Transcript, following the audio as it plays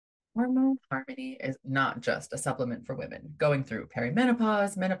Hormone Harmony is not just a supplement for women going through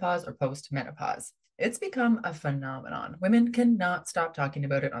perimenopause, menopause, or postmenopause. It's become a phenomenon. Women cannot stop talking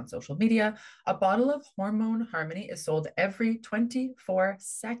about it on social media. A bottle of Hormone Harmony is sold every 24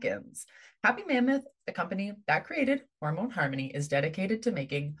 seconds. Happy Mammoth, the company that created Hormone Harmony, is dedicated to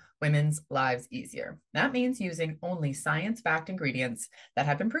making women's lives easier. That means using only science backed ingredients that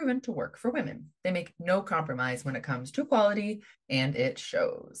have been proven to work for women. They make no compromise when it comes to quality, and it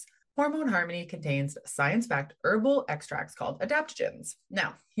shows. Hormone Harmony contains science backed herbal extracts called adaptogens.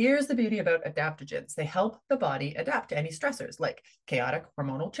 Now, here's the beauty about adaptogens: they help the body adapt to any stressors like chaotic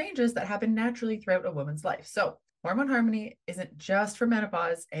hormonal changes that happen naturally throughout a woman's life. So, Hormone Harmony isn't just for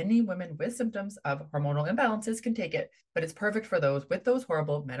menopause. Any women with symptoms of hormonal imbalances can take it, but it's perfect for those with those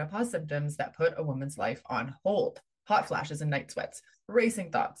horrible menopause symptoms that put a woman's life on hold. Hot flashes and night sweats,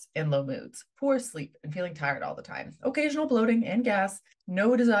 racing thoughts and low moods, poor sleep and feeling tired all the time, occasional bloating and gas,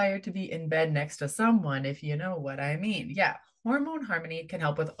 no desire to be in bed next to someone, if you know what I mean. Yeah, Hormone Harmony can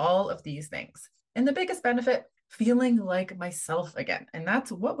help with all of these things. And the biggest benefit, feeling like myself again. And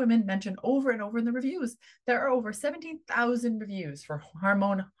that's what women mention over and over in the reviews. There are over 17,000 reviews for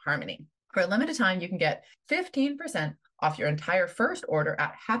Hormone Harmony. For a limited time, you can get 15% off your entire first order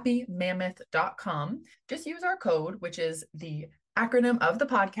at happymammoth.com. Just use our code, which is the acronym of the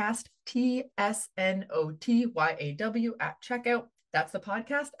podcast, TSNOTYAW at checkout. That's the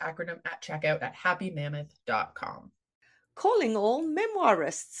podcast acronym at checkout at happymammoth.com. Calling all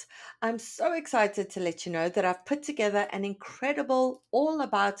memoirists. I'm so excited to let you know that I've put together an incredible all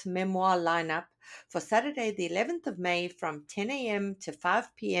about memoir lineup for Saturday, the 11th of May from 10 a.m. to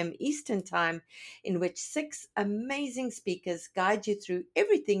 5 p.m. Eastern Time, in which 6 amazing speakers guide you through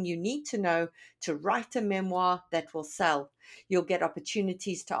everything you need to know to write a memoir that will sell. You'll get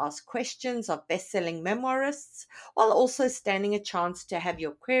opportunities to ask questions of best-selling memoirists, while also standing a chance to have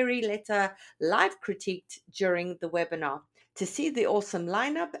your query letter live critiqued during the webinar. To see the awesome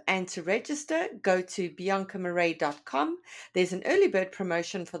lineup and to register, go to biancamarais.com. There's an early bird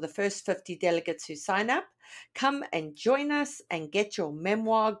promotion for the first 50 delegates who sign up. Come and join us and get your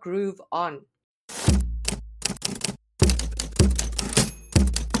memoir groove on.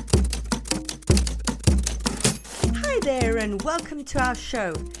 Hi there, and welcome to our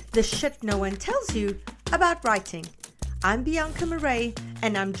show, The Shit No One Tells You About Writing. I'm Bianca Marais,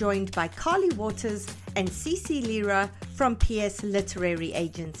 and I'm joined by Carly Waters and Cece Lira from PS Literary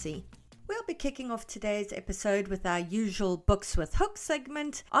Agency. We'll be kicking off today's episode with our usual Books with Hooks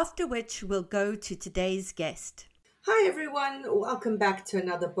segment, after which we'll go to today's guest. Hi everyone, welcome back to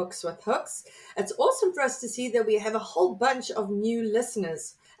another Books with Hooks. It's awesome for us to see that we have a whole bunch of new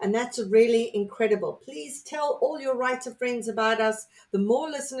listeners, and that's really incredible. Please tell all your writer friends about us. The more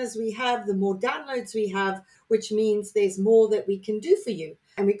listeners we have, the more downloads we have, which means there's more that we can do for you.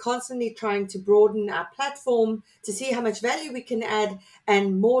 And we're constantly trying to broaden our platform to see how much value we can add,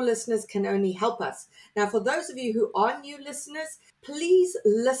 and more listeners can only help us. Now, for those of you who are new listeners, please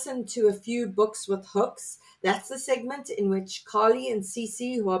listen to a few Books with Hooks. That's the segment in which Carly and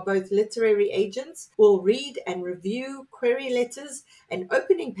Cece, who are both literary agents, will read and review query letters and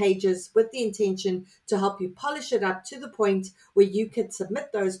opening pages with the intention to help you polish it up to the point where you can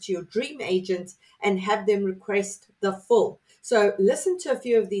submit those to your dream agent and have them request the full. So listen to a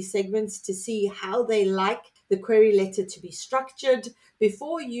few of these segments to see how they like the query letter to be structured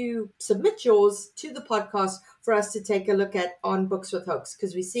before you submit yours to the podcast for us to take a look at on Books with Hooks,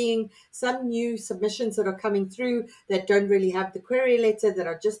 because we're seeing some new submissions that are coming through that don't really have the query letter, that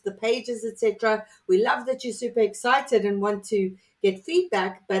are just the pages, etc. We love that you're super excited and want to get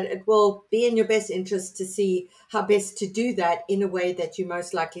feedback, but it will be in your best interest to see how best to do that in a way that you're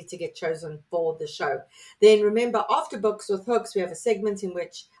most likely to get chosen for the show. Then remember, after Books with Hooks, we have a segment in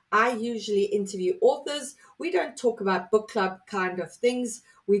which I usually interview authors. We don't talk about book club kind of things.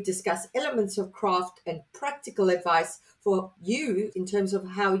 We discuss elements of craft and practical advice for you in terms of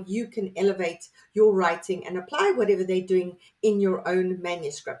how you can elevate your writing and apply whatever they're doing in your own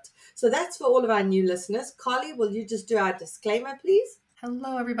manuscript. So that's for all of our new listeners. Carly, will you just do our disclaimer, please?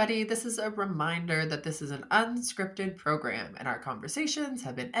 Hello, everybody. This is a reminder that this is an unscripted program and our conversations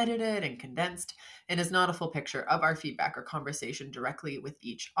have been edited and condensed and is not a full picture of our feedback or conversation directly with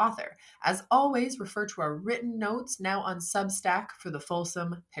each author. As always, refer to our written notes now on Substack for the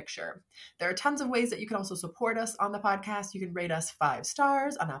fulsome picture. There are tons of ways that you can also support us on the podcast. You can rate us 5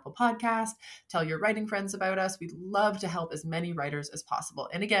 stars on Apple Podcasts. Tell your writing friends about us. We'd love to help as many writers as possible.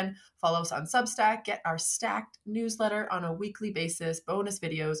 And again, follow us on Substack. Get our stacked newsletter on a weekly basis. Bonus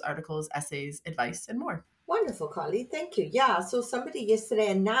videos, articles, essays, advice, and more. Wonderful, Carly. Thank you. Yeah, I saw somebody yesterday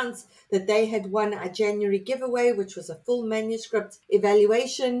announce that they had won a January giveaway, which was a full manuscript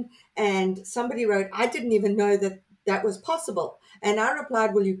evaluation. And somebody wrote, I didn't even know that that was possible. And I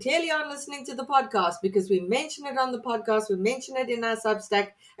replied, well, you clearly aren't listening to the podcast because we mention it on the podcast, we mention it in our Substack,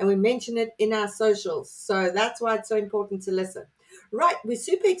 and we mention it in our socials. So that's why it's so important to listen. Right, we're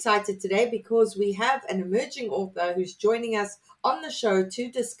super excited today because we have an emerging author who's joining us on the show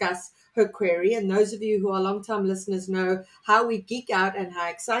to discuss her query. And those of you who are long-time listeners know how we geek out and how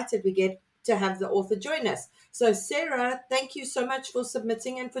excited we get to have the author join us. So Sarah, thank you so much for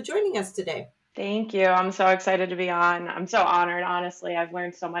submitting and for joining us today. Thank you. I'm so excited to be on. I'm so honored, honestly. I've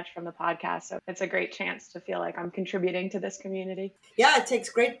learned so much from the podcast. So it's a great chance to feel like I'm contributing to this community. Yeah, it takes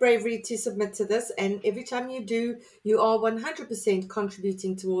great bravery to submit to this. And every time you do, you are 100%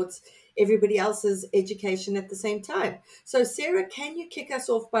 contributing towards everybody else's education at the same time. So Sarah, can you kick us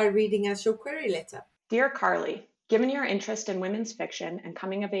off by reading us your query letter? Dear Carly, given your interest in women's fiction and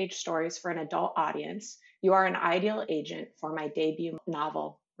coming of age stories for an adult audience, you are an ideal agent for my debut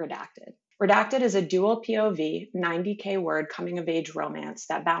novel, Redacted. Redacted is a dual POV, 90K word coming of age romance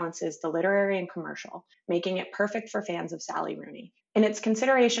that balances the literary and commercial, making it perfect for fans of Sally Rooney. In its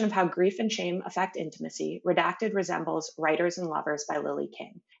consideration of how grief and shame affect intimacy, Redacted resembles Writers and Lovers by Lily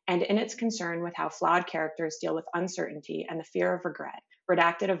King. And in its concern with how flawed characters deal with uncertainty and the fear of regret,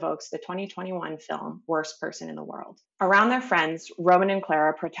 Redacted evokes the 2021 film Worst Person in the World. Around their friends, Roman and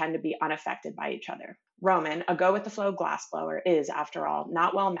Clara pretend to be unaffected by each other. Roman, a go-with-the-flow glassblower, is, after all,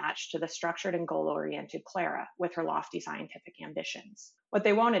 not well matched to the structured and goal-oriented Clara with her lofty scientific ambitions. What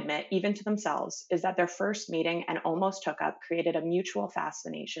they won't admit, even to themselves, is that their first meeting and almost hookup created a mutual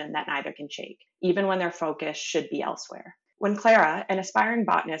fascination that neither can shake, even when their focus should be elsewhere. When Clara, an aspiring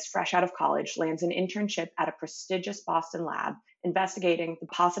botanist fresh out of college, lands an internship at a prestigious Boston lab investigating the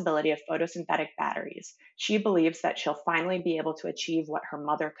possibility of photosynthetic batteries, she believes that she'll finally be able to achieve what her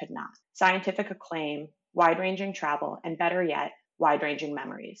mother could not: scientific acclaim, wide-ranging travel, and better yet, wide-ranging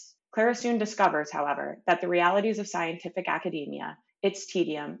memories. Clara soon discovers, however, that the realities of scientific academia, its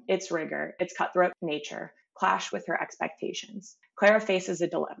tedium, its rigor, its cutthroat nature, clash with her expectations. Clara faces a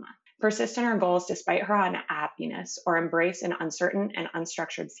dilemma: persist in her goals despite her unhappiness, or embrace an uncertain and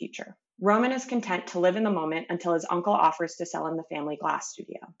unstructured future. Roman is content to live in the moment until his uncle offers to sell him the family glass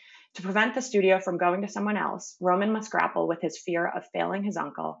studio. To prevent the studio from going to someone else, Roman must grapple with his fear of failing his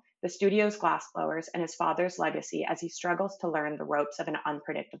uncle, the studio's glassblowers, and his father's legacy as he struggles to learn the ropes of an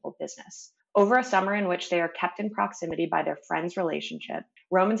unpredictable business. Over a summer in which they are kept in proximity by their friend's relationship,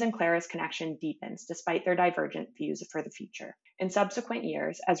 Roman's and Clara's connection deepens despite their divergent views for the future. In subsequent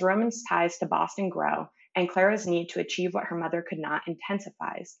years, as Roman's ties to Boston grow and Clara's need to achieve what her mother could not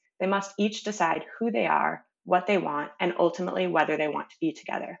intensifies, they must each decide who they are, what they want, and ultimately whether they want to be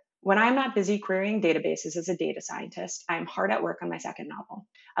together. When I'm not busy querying databases as a data scientist, I am hard at work on my second novel.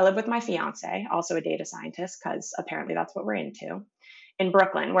 I live with my fiance, also a data scientist, because apparently that's what we're into, in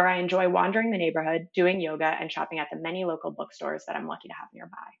Brooklyn, where I enjoy wandering the neighborhood, doing yoga, and shopping at the many local bookstores that I'm lucky to have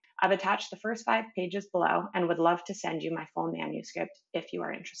nearby. I've attached the first 5 pages below and would love to send you my full manuscript if you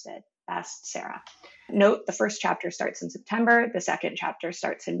are interested. Best, Sarah. Note, the first chapter starts in September, the second chapter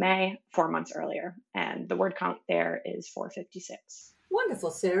starts in May, 4 months earlier, and the word count there is 456.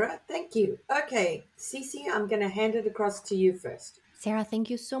 Wonderful, Sarah. Thank you. Okay, Cece, I'm going to hand it across to you first. Sarah, thank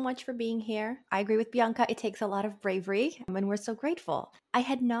you so much for being here. I agree with Bianca. It takes a lot of bravery, and we're so grateful. I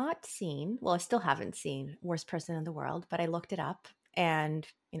had not seen, well, I still haven't seen Worst Person in the World, but I looked it up and,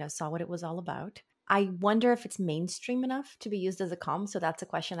 saw what it was all about. I wonder if it's mainstream enough to be used as a comp. So that's a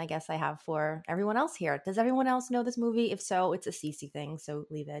question I guess I have for everyone else here. Does everyone else know this movie? If so, it's a Cece thing, so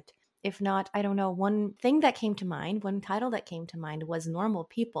leave it. If not, I don't know. One thing that came to mind, one title that came to mind was Normal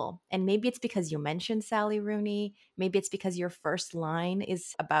People. And maybe it's because you mentioned Sally Rooney. Maybe it's because your first line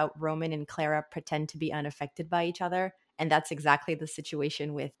is about Roman and Clara pretend to be unaffected by each other. And that's exactly the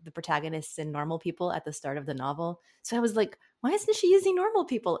situation with the protagonists in Normal People at the start of the novel. So I was like, why isn't she using Normal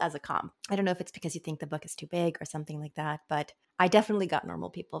People as a comp? I don't know if it's because you think the book is too big or something like that, but I definitely got Normal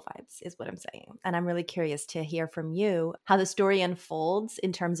People vibes is what I'm saying. And I'm really curious to hear from you how the story unfolds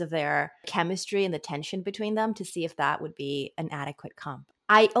in terms of their chemistry and the tension between them to see if that would be an adequate comp.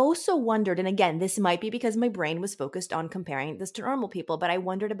 I also wondered, and again, this might be because my brain was focused on comparing this to Normal People, but I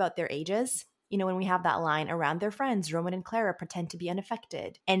wondered about their ages. When we have that line around their friends, Roman and Clara pretend to be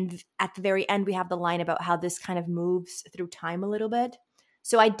unaffected. And at the very end, we have the line about how this kind of moves through time a little bit.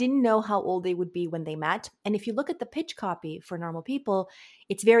 So I didn't know how old they would be when they met. And if you look at the pitch copy for Normal People,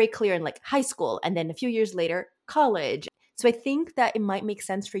 it's very clear in high school and then a few years later, college. So I think that it might make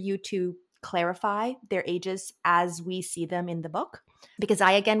sense for you to clarify their ages as we see them in the book. Because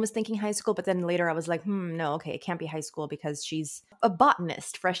I, again, was thinking high school, but then later I was like, no, okay, it can't be high school because she's a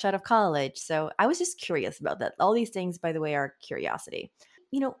botanist fresh out of college. So I was just curious about that. All these things, by the way, are curiosity.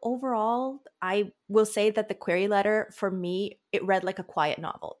 Overall, I will say that the query letter, for me, it read like a quiet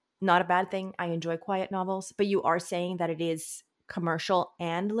novel. Not a bad thing. I enjoy quiet novels, but you are saying that it is commercial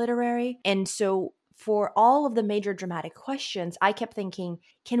and literary. And so for all of the major dramatic questions, I kept thinking,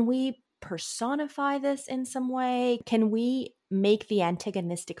 can we personify this in some way? Can we make the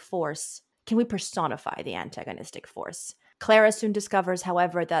antagonistic force? Can we personify the antagonistic force? Clara soon discovers,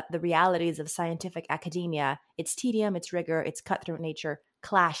 however, that the realities of scientific academia, its tedium, its rigor, its cutthroat nature,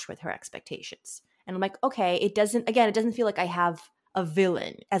 clash with her expectations. And I'm like, okay, it doesn't feel like I have a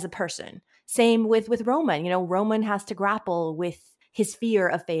villain as a person. Same with Roman. Roman has to grapple with his fear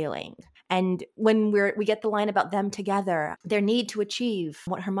of failing. And when we get the line about them together, their need to achieve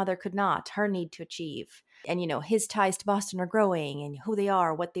what her mother could not, her need to achieve. And, his ties to Boston are growing and who they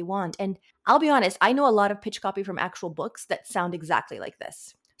are, what they want. And I'll be honest, I know a lot of pitch copy from actual books that sound exactly like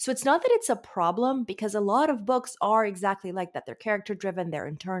this. So it's not that it's a problem, because a lot of books are exactly like that. They're character driven, they're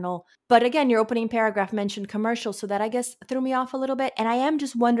internal. But again, your opening paragraph mentioned commercial, so that I guess threw me off a little bit. And I am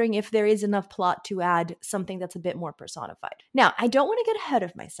just wondering if there is enough plot to add something that's a bit more personified. Now, I don't want to get ahead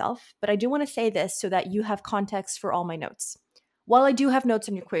of myself, but I do want to say this so that you have context for all my notes. While I do have notes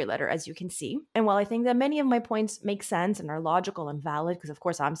in your query letter, as you can see, and while I think that many of my points make sense and are logical and valid, because of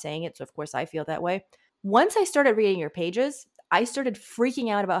course I'm saying it, so of course I feel that way, once I started reading your pages, I started freaking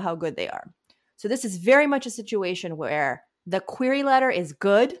out about how good they are. So this is very much a situation where the query letter is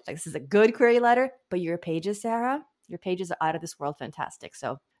good. Like, this is a good query letter, but your pages, Sarah, your pages are out of this world fantastic.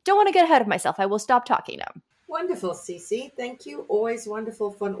 So don't want to get ahead of myself. I will stop talking now. Wonderful, Cece. Thank you. Always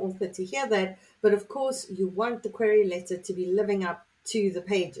wonderful for an author to hear that. But of course, you want the query letter to be living up to the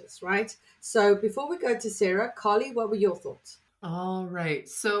pages, right? So before we go to Sarah, Carly, what were your thoughts? All right.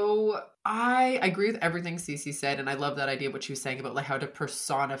 So I agree with everything Cece said. And I love that idea of what she was saying about like how to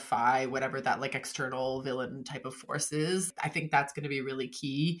personify whatever that like external villain type of force is. I think that's going to be really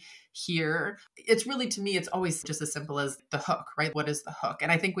key here. It's really, to me, it's always just as simple as the hook, right? What is the hook?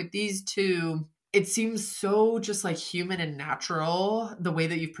 And I think with these two, it seems so just like human and natural the way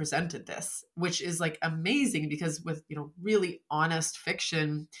that you've presented this, which is like amazing, because with, really honest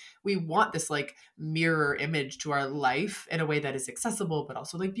fiction, we want this like mirror image to our life in a way that is accessible, but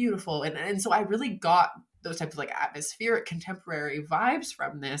also like beautiful. And so I really got those types of like atmospheric contemporary vibes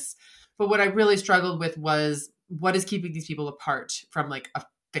from this. But what I really struggled with was what is keeping these people apart from like a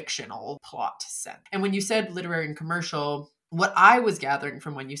fictional plot set. And when you said literary and commercial, what I was gathering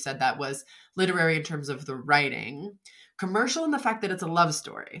from when you said that was literary in terms of the writing, commercial in the fact that it's a love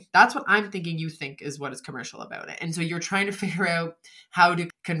story. That's what I'm thinking you think is what is commercial about it. And so you're trying to figure out how to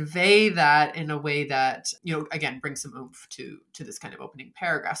convey that in a way that, again, brings some oomph to this kind of opening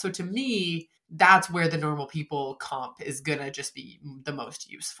paragraph. So to me, that's where the normal people comp is going to just be the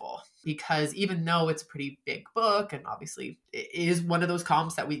most useful, because even though it's a pretty big book, and obviously it is one of those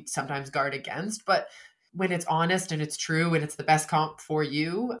comps that we sometimes guard against, but when it's honest and it's true and it's the best comp for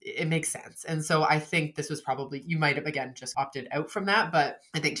you, it makes sense. And so I think this was probably, you might have, again, just opted out from that. But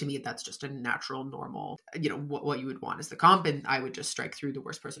I think to me, that's just a natural, normal, what you would want as the comp. And I would just strike through the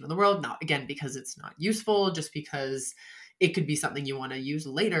worst person in the world. Not, again, because it's not useful, just because it could be something you want to use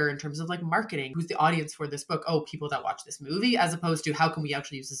later in terms of like marketing. Who's the audience for this book? Oh, people that watch this movie, as opposed to how can we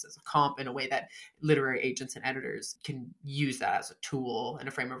actually use this as a comp in a way that literary agents and editors can use that as a tool and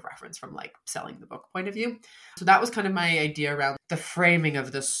a frame of reference from like selling the book point of view. So that was kind of my idea around the framing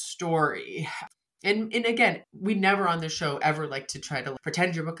of the story. And again, we never on this show ever like to try to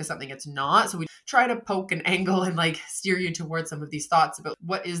pretend your book is something it's not. So we try to poke an angle and like steer you towards some of these thoughts about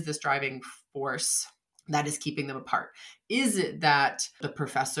what is this driving force that is keeping them apart. Is it that the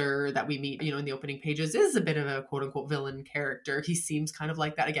professor that we meet, in the opening pages is a bit of a quote unquote villain character? He seems kind of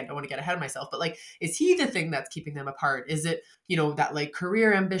like that. Again, don't want to get ahead of myself, but like, is he the thing that's keeping them apart? Is it, that like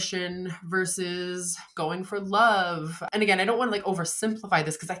career ambition versus going for love? And again, I don't want to like oversimplify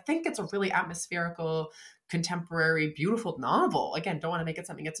this, because I think it's a really atmospherical, contemporary, beautiful novel. Again, don't want to make it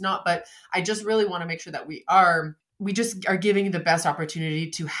something it's not, but I just really want to make sure that we just are giving you the best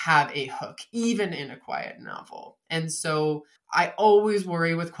opportunity to have a hook, even in a quiet novel. And so I always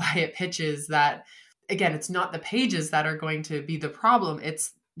worry with quiet pitches that, again, it's not the pages that are going to be the problem.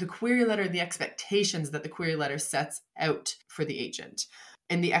 It's the query letter, the expectations that the query letter sets out for the agent.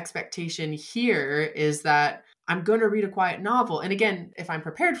 And the expectation here is that I'm going to read a quiet novel. And again, if I'm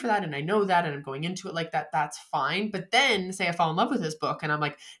prepared for that and I know that and I'm going into it like that, that's fine. But then say I fall in love with this book and I'm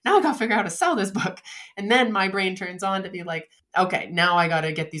like, now I got to figure out how to sell this book. And then my brain turns on to be like, okay, now I got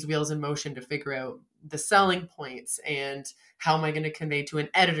to get these wheels in motion to figure out the selling points and how am I going to convey to an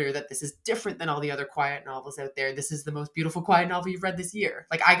editor that this is different than all the other quiet novels out there. This is the most beautiful quiet novel you've read this year.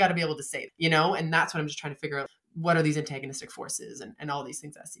 Like I got to be able to say, and that's what I'm just trying to figure out. What are these antagonistic forces and all these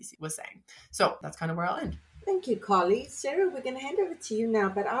things that Cece was saying. So that's kind of where I'll end. Thank you, Carly. Sarah, we're going to hand over to you now,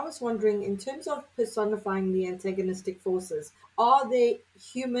 but I was wondering, in terms of personifying the antagonistic forces, are there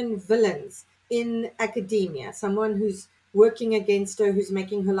human villains in academia? Someone who's working against her, who's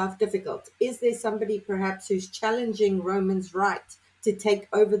making her life difficult? Is there somebody perhaps who's challenging Roman's right to take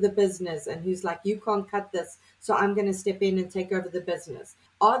over the business and who's like, you can't cut this, so I'm going to step in and take over the business?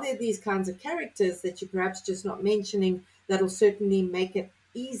 Are there these kinds of characters that you're perhaps just not mentioning that'll certainly make it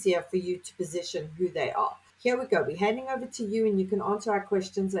easier for you to position who they are? Here we go. We're handing over to you and you can answer our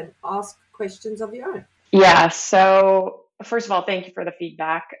questions and ask questions of your own. Yeah. So first of all, thank you for the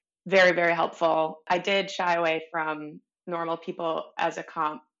feedback. Very, very helpful. I did shy away from Normal People as a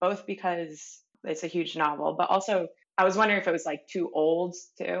comp, both because it's a huge novel, but also I was wondering if it was like too old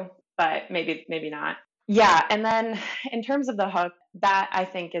too, but maybe not. Yeah. And then in terms of the hook, that I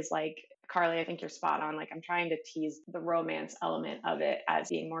think is like, Carly, I think you're spot on. Like I'm trying to tease the romance element of it as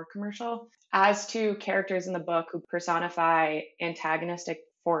being more commercial. As to characters in the book who personify antagonistic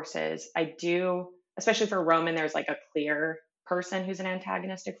forces, I do, especially for Roman, there's like a clear person who's an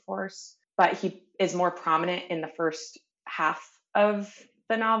antagonistic force, but he is more prominent in the first half of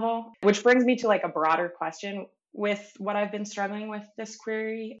the novel, which brings me to like a broader question with what I've been struggling with this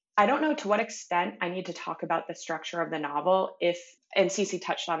query. I don't know to what extent I need to talk about the structure of the novel and Cece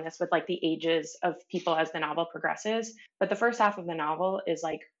touched on this with like the ages of people as the novel progresses, but the first half of the novel is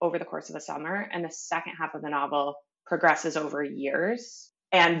like over the course of a summer and the second half of the novel progresses over years.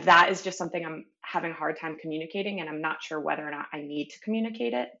 And that is just something I'm having a hard time communicating and I'm not sure whether or not I need to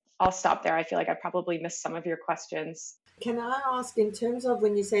communicate it. I'll stop there. I feel like I probably missed some of your questions. Can I ask, in terms of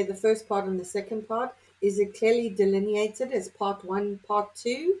when you say the first part and the second part, is it clearly delineated as part 1, part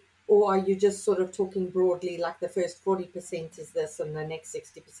 2? Or are you just sort of talking broadly, like the first 40% is this and the next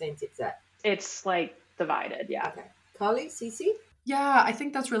 60% is that? It's like divided, yeah. Okay. Carly, Cece? Yeah, I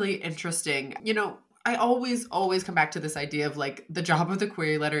think that's really interesting. I always come back to this idea of like the job of the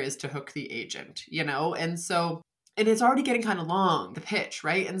query letter is to hook the agent, and it's already getting kind of long, the pitch,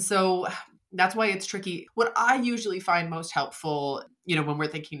 right? And so that's why it's tricky. What I usually find most helpful, when we're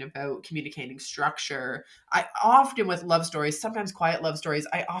thinking about communicating structure, I often with love stories, sometimes quiet love stories,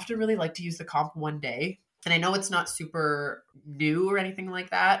 I often really like to use the comp one day. And I know it's not super new or anything like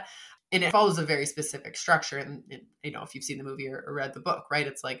that. And it follows a very specific structure. And if you've seen the movie or read the book, right,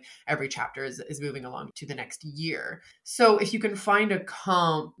 it's like every chapter is moving along to the next year. So if you can find a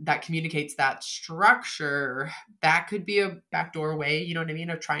comp that communicates that structure, that could be a backdoor way,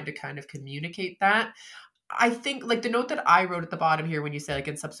 of trying to kind of communicate that. I think like the note that I wrote at the bottom here, when you say like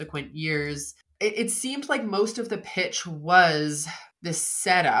in subsequent years, it seemed like most of the pitch was this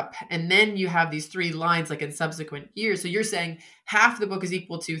setup. And then you have these 3 lines like in subsequent years. So you're saying half the book is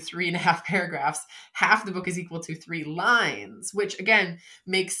equal to 3.5 paragraphs, half the book is equal to 3 lines, which again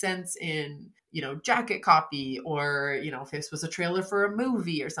makes sense in, jacket copy or, if this was a trailer for a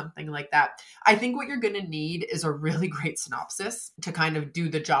movie or something like that. I think what you're going to need is a really great synopsis to kind of do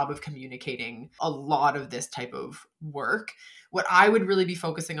the job of communicating a lot of this type of work. What I would really be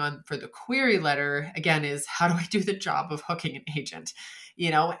focusing on for the query letter, again, is how do I do the job of hooking an agent,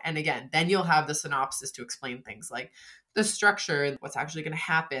 and again, then you'll have the synopsis to explain things like the structure and what's actually going to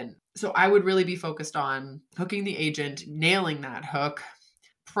happen. So I would really be focused on hooking the agent, nailing that hook,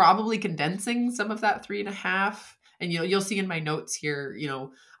 probably condensing some of that 3.5. And you'll see in my notes here,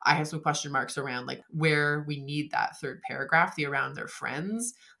 I have some question marks around like where we need that third paragraph, the around their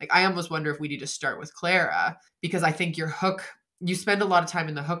friends. Like I almost wonder if we need to start with Clara, because I think your hook, you spend a lot of time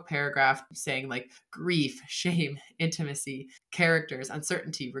in the hook paragraph saying like grief, shame, intimacy, characters,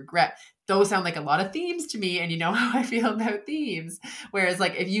 uncertainty, regret. Those sound like a lot of themes to me. And you know how I feel about themes. Whereas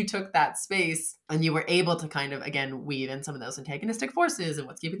like if you took that space and you were able to kind of, again, weave in some of those antagonistic forces and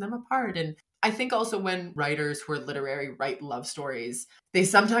what's keeping them apart. And I think also when writers who are literary write love stories, they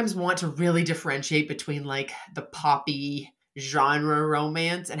sometimes want to really differentiate between like the poppy genre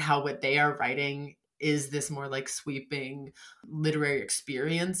romance and how what they are writing is this more like sweeping literary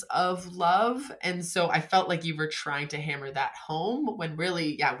experience of love. And so I felt like you were trying to hammer that home when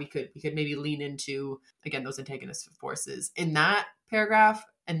really, yeah, we could maybe lean into, again, those antagonistic forces in that paragraph.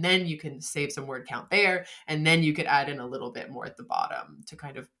 And then you can save some word count there. And then you could add in a little bit more at the bottom to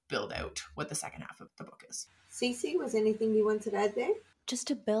kind of build out what the second half of the book is. Cece, was anything you wanted to add there? Just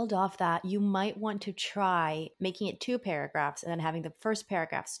to build off that, you might want to try making it 2 paragraphs and then having the first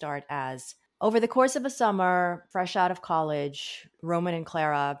paragraph start as, over the course of a summer, fresh out of college, Roman and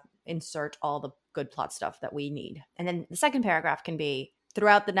Clara insert all the good plot stuff that we need. And then the second paragraph can be,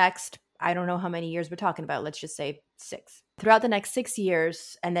 throughout the next, I don't know how many years we're talking about, let's just say 6. Throughout the next 6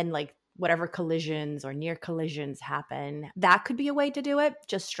 years, and then like whatever collisions or near collisions happen, that could be a way to do it,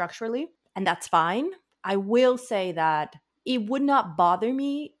 just structurally. And that's fine. I will say that it would not bother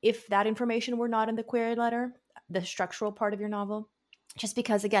me if that information were not in the query letter, the structural part of your novel. Just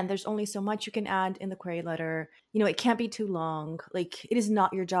because, again, there's only so much you can add in the query letter. You know, it can't be too long. Like, it is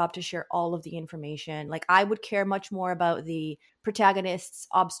not your job to share all of the information. Like, I would care much more about the protagonists,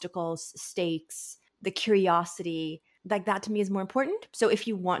 obstacles, stakes, the curiosity. Like, that to me is more important. So if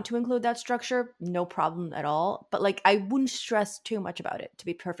you want to include that structure, no problem at all. But like, I wouldn't stress too much about it, to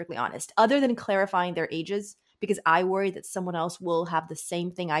be perfectly honest, other than clarifying their ages, because I worry that someone else will have the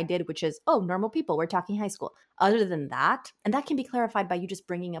same thing I did, which is, oh, normal people, we're talking high school. Other than that, and that can be clarified by you just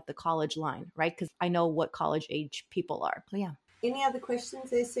bringing up the college line, right? Because I know what college age people are. So yeah. Any other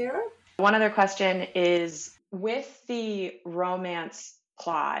questions there, Sarah? One other question is, with the romance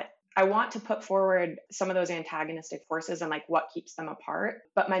plot, I want to put forward some of those antagonistic forces and like what keeps them apart.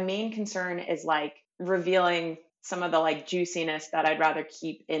 But my main concern is like revealing some of the like juiciness that I'd rather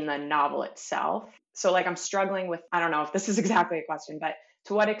keep in the novel itself. So like I'm struggling with, I don't know if this is exactly a question, but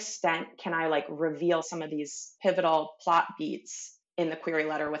to what extent can I like reveal some of these pivotal plot beats in the query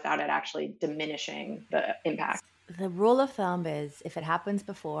letter without it actually diminishing the impact? The rule of thumb is if it happens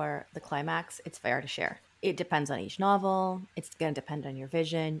before the climax, it's fair to share. It depends on each novel. It's going to depend on your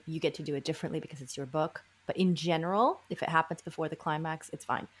vision. You get to do it differently because it's your book. But in general, if it happens before the climax, it's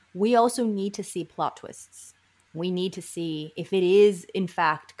fine. We also need to see plot twists. We need to see if it is, in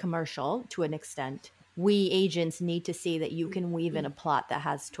fact, commercial to an extent. We agents need to see that you can weave in a plot that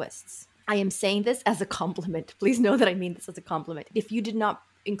has twists. I am saying this as a compliment. Please know that I mean this as a compliment. If you did not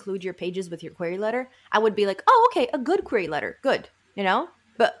include your pages with your query letter, I would be like, oh, okay, a good query letter. Good, you know?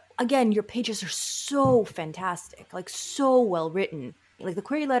 But again, your pages are so fantastic, like so well written. Like the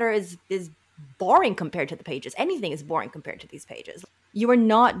query letter is boring compared to the pages. Anything is boring compared to these pages. You are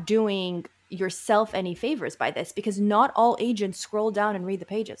not doing yourself any favors by this because not all agents scroll down and read the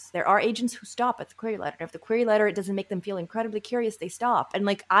pages. There are agents who stop at the query letter. If the query letter, it doesn't make them feel incredibly curious, they stop. And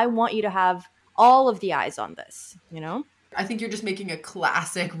like, I want you to have all of the eyes on this, you know? I think you're just making a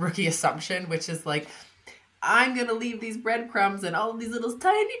classic rookie assumption, which is like, I'm going to leave these breadcrumbs, and all of these little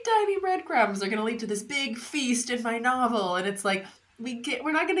tiny, tiny breadcrumbs are going to lead to this big feast in my novel. And it's like,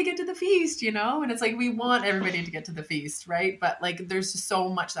 we're not going to get to the feast, you know? And it's like, we want everybody to get to the feast, right? But like, there's just so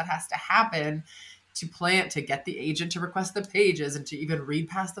much that has to happen to get the agent to request the pages and to even read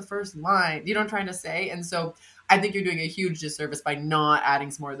past the first line. You know what I'm trying to say? And so I think you're doing a huge disservice by not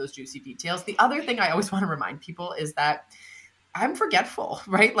adding some more of those juicy details. The other thing I always want to remind people is that I'm forgetful,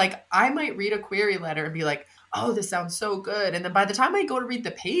 right? Like I might read a query letter and be like, oh, this sounds so good. And then by the time I go to read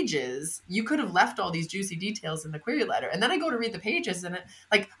the pages, you could have left all these juicy details in the query letter. And then I go to read the pages and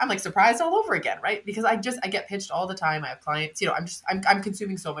I'm like surprised all over again, right? Because I get pitched all the time. I have clients, you know, I'm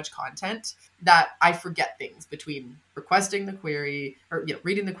consuming so much content that I forget things between requesting the query or, you know,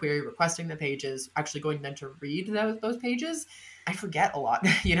 reading the query, requesting the pages, actually going then to read those pages. I forget a lot,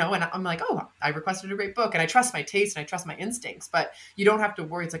 you know, and I'm like, oh, I requested a great book and I trust my taste and I trust my instincts, but you don't have to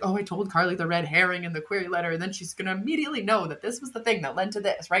worry. It's like, oh, I told Carly the red herring in the query letter and then she's going to immediately know that this was the thing that led to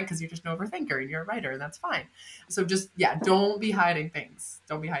this, right? Because you're just an overthinker and you're a writer and that's fine. So just, yeah, don't be hiding things.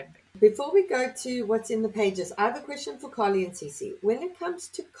 Don't be hiding things. Before we go to what's in the pages, I have a question for Carly and Cece. When it comes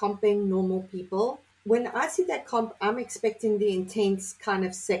to comping normal people, when I see that comp, I'm expecting the intense kind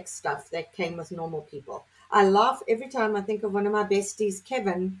of sex stuff that came with normal people. I laugh every time I think of one of my besties,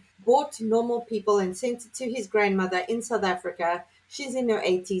 Kevin, bought Normal People and sent it to his grandmother in South Africa. She's in her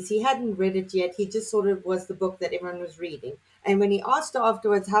 80s. He hadn't read it yet. He just sort of was the book that everyone was reading. And when he asked her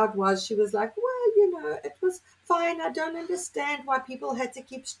afterwards how it was, she was like, well, you know, it was fine. I don't understand why people had to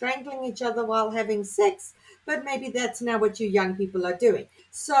keep strangling each other while having sex, but maybe that's now what you young people are doing.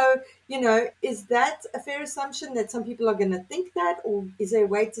 So, you know, is that a fair assumption that some people are going to think that, or is there a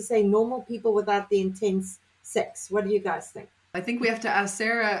way to say normal people without the intense sex? What do you guys think? I think we have to ask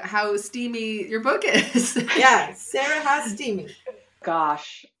Sarah how steamy your book is. Yeah, Sarah, how steamy?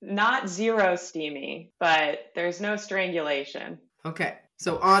 Gosh, not zero steamy, but there's no strangulation. Okay.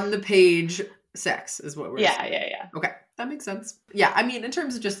 So on the page, sex is what we're saying. Yeah. Okay. that makes sense. Yeah, I mean, in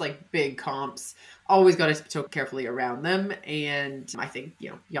terms of just like big comps, always got to tiptoe carefully around them. And I think,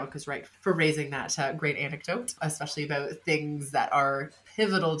 Bianca's right for raising that great anecdote, especially about things that are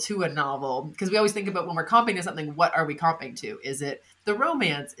pivotal to a novel. Because we always think about when we're comping to something, what are we comping to? Is it the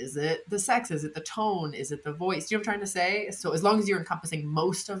romance? Is it the sex? Is it the tone? Is it the voice? Do you know what I'm trying to say? So as long as you're encompassing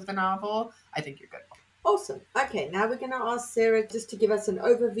most of the novel, I think you're good. Awesome. Okay, now we're going to ask Sarah just to give us an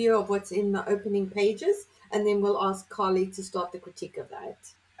overview of what's in the opening pages, and then we'll ask Carly to start the critique of that.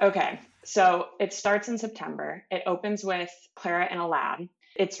 Okay, so it starts in September. It opens with Clara in a lab.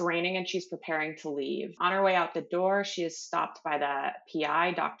 It's raining and she's preparing to leave. On her way out the door, she is stopped by the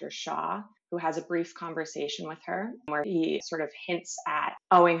PI, Dr. Shaw, who has a brief conversation with her where he sort of hints at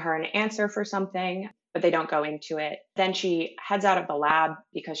owing her an answer for something, but they don't go into it. Then she heads out of the lab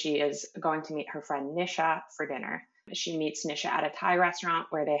because she is going to meet her friend Nisha for dinner. She meets Nisha at a Thai restaurant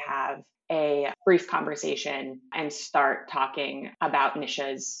where they have a brief conversation and start talking about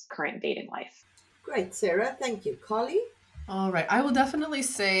Nisha's current dating life. Great, Sarah. Thank you. Carly? All right. I will definitely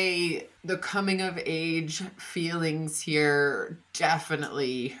say the coming of age feelings here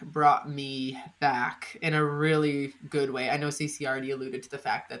definitely brought me back in a really good way. I know Cece already alluded to the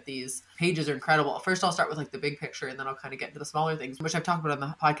fact that these pages are incredible. First, I'll start with like the big picture and then I'll kind of get into the smaller things, which I've talked about on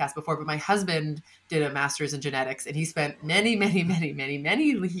the podcast before. But my husband did a master's in genetics and he spent many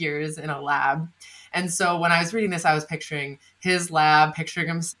years in a lab. And so when I was reading this, I was picturing his lab, picturing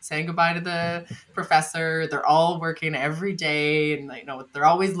him saying goodbye to the professor. They're all working every day. And, they're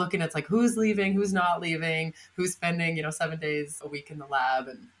always looking at like, who's leaving, who's not leaving, who's spending, 7 days a week in the lab.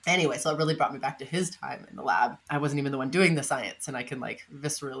 And anyway, so it really brought me back to his time in the lab. I wasn't even the one doing the science and I can like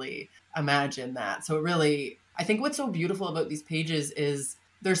viscerally imagine that. So it really, I think what's so beautiful about these pages is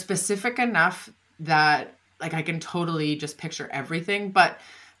they're specific enough that like I can totally just picture everything, but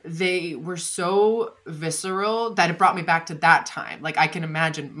they were so visceral that it brought me back to that time. Like I can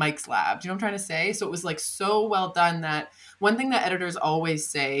imagine Mike's lab. Do you know what I'm trying to say? So it was like so well done that one thing that editors always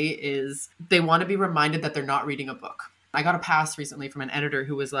say is they want to be reminded that they're not reading a book. I got a pass recently from an editor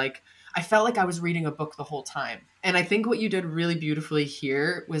who was like, I felt like I was reading a book the whole time. And I think what you did really beautifully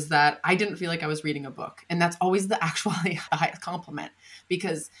here was that I didn't feel like I was reading a book. And that's always the highest compliment,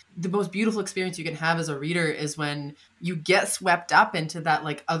 because the most beautiful experience you can have as a reader is when you get swept up into that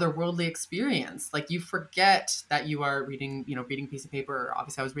like otherworldly experience. Like you forget that you are reading, reading a piece of paper, or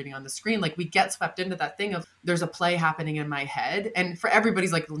obviously I was reading on the screen. Like we get swept into that thing of there's a play happening in my head. And for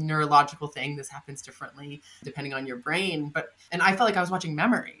everybody's like neurological thing, this happens differently depending on your brain. And I felt like I was watching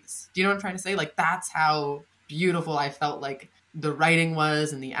memories. Do you know what I'm trying to say? Like that's how beautiful I felt like the writing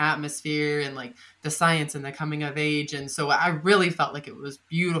was and the atmosphere and like the science and the coming of age. And so I really felt like it was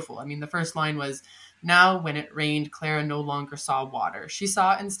beautiful. I mean, the first line was, now when it rained, Clara no longer saw water. She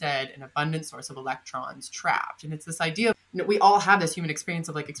saw instead an abundant source of electrons trapped. And it's this idea of, we all have this human experience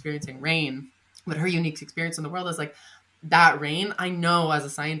of like experiencing rain, but her unique experience in the world is like, that rain, I know as a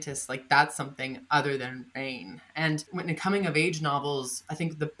scientist, like that's something other than rain. And when in coming of age novels, I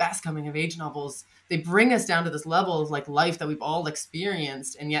think the best coming of age novels, they bring us down to this level of like life that we've all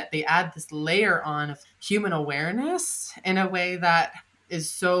experienced. And yet they add this layer on of human awareness in a way that is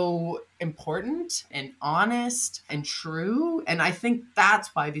so important and honest and true. And I think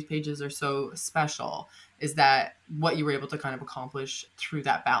that's why these pages are so special, is that what you were able to kind of accomplish through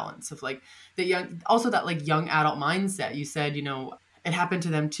that balance of like the young, also that like young adult mindset. You said, it happened to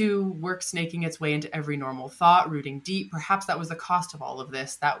them too, work snaking its way into every normal thought, rooting deep. Perhaps that was the cost of all of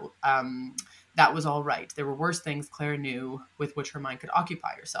this. That was all right. There were worse things Claire knew with which her mind could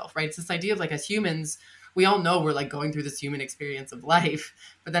occupy herself, right? It's this idea of like, as humans, we all know we're like going through this human experience of life,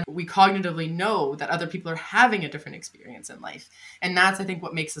 but then we cognitively know that other people are having a different experience in life. And that's, I think,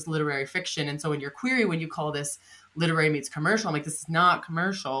 what makes this literary fiction. And so in your query, when you call this literary meets commercial, I'm like, this is not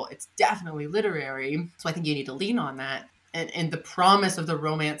commercial. It's definitely literary. So I think you need to lean on that. And the promise of the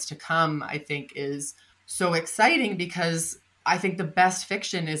romance to come, I think, is so exciting, because I think the best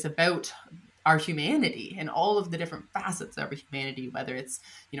fiction is about our humanity and all of the different facets of our humanity, whether it's,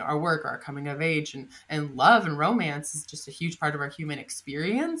 our work or our coming of age, and love and romance is just a huge part of our human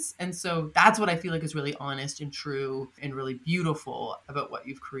experience. And so that's what I feel like is really honest and true and really beautiful about what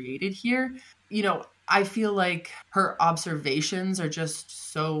you've created here. I feel like her observations are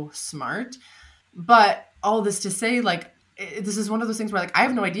just so smart, but all this to say, like, this is one of those things where like, I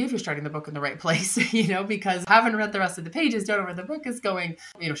have no idea if you're starting the book in the right place, because I haven't read the rest of the pages, don't know where the book is going.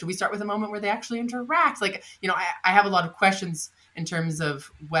 Should we start with a moment where they actually interact? Like, I have a lot of questions in terms of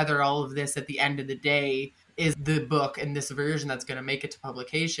whether all of this at the end of the day is the book in this version that's going to make it to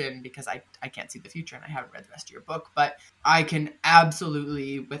publication, because I can't see the future and I haven't read the rest of your book, but I can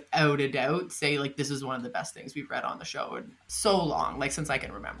absolutely, without a doubt, say like this is one of the best things we've read on the show in so long, like since I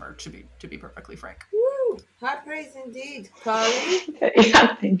can remember, to be perfectly frank. Woo! High praise indeed. Carly?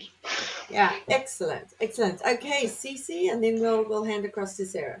 Yeah, thank you. Yeah, excellent. Okay, Cece, and then we'll hand across to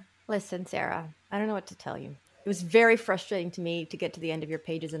Sarah. Listen, Sarah, I don't know what to tell you. It was very frustrating to me to get to the end of your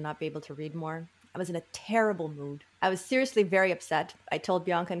pages and not be able to read more. I was in a terrible mood. I was seriously very upset. I told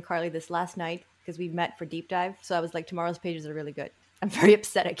Bianca and Carly this last night because we met for deep dive. So I was like, tomorrow's pages are really good. I'm very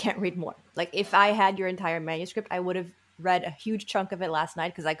upset. I can't read more. Like if I had your entire manuscript, I would have read a huge chunk of it last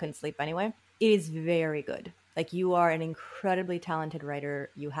night because I couldn't sleep anyway. It is very good. Like you are an incredibly talented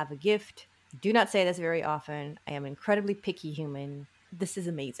writer. You have a gift. Do not say this very often. I am an incredibly picky human. This is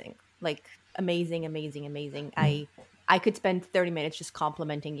amazing. Like amazing. I could spend 30 minutes just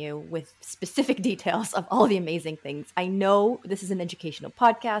complimenting you with specific details of all the amazing things. I know this is an educational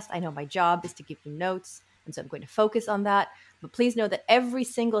podcast. I know my job is to give you notes, and so I'm going to focus on that. But please know that every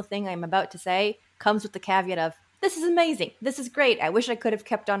single thing I'm about to say comes with the caveat of, this is amazing. This is great. I wish I could have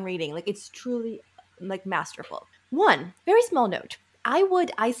kept on reading. Like it's truly like masterful. One very small note. I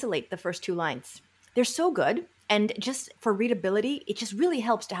would isolate the first 2 lines. They're so good. And just for readability, it just really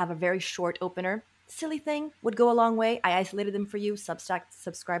helps to have a very short opener. Silly thing would go a long way. I isolated them for you. Substack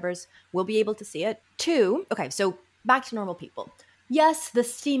subscribers will be able to see it. 2, okay, so back to normal people. Yes, the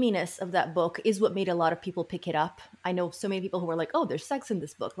steaminess of that book is what made a lot of people pick it up. I know so many people who were like, oh, there's sex in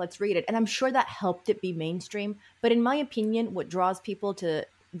this book, let's read it. And I'm sure that helped it be mainstream. But in my opinion, what draws people to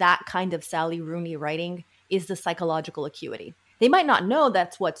that kind of Sally Rooney writing is the psychological acuity. They might not know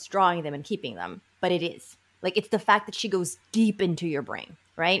that's what's drawing them and keeping them, but it is. Like it's the fact that she goes deep into your brain,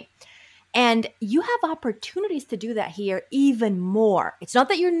 right? And you have opportunities to do that here even more. It's not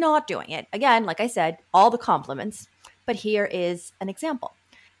that you're not doing it. Again, like I said, all the compliments. But here is an example.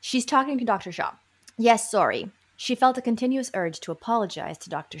 She's talking to Dr. Shaw. Yes, sorry. She felt a continuous urge to apologize to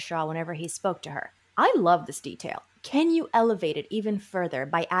Dr. Shaw whenever he spoke to her. I love this detail. Can you elevate it even further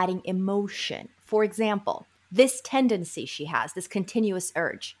by adding emotion? For example, this tendency she has, this continuous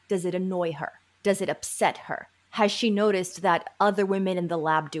urge, does it annoy her? Does it upset her? Has she noticed that other women in the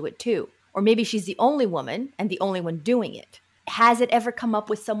lab do it too? Or maybe she's the only woman and the only one doing it. Has it ever come up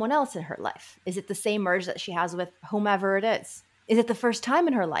with someone else in her life? Is it the same urge that she has with whomever it is? Is it the first time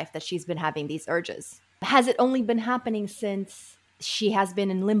in her life that she's been having these urges? Has it only been happening since she has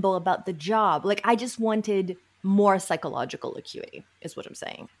been in limbo about the job? Like, I just wanted more psychological acuity, is what I'm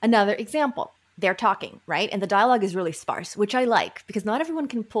saying. Another example. They're talking, right? And the dialogue is really sparse, which I like because not everyone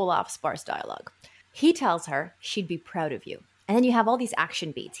can pull off sparse dialogue. He tells her she'd be proud of you. And then you have all these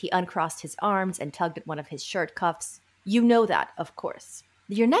action beats. He uncrossed his arms and tugged at one of his shirt cuffs. You know that, of course.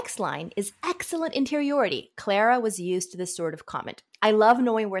 Your next line is excellent interiority. Clara was used to this sort of comment. I love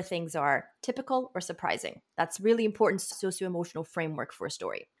knowing where things are typical or surprising. That's really important socio-emotional framework for a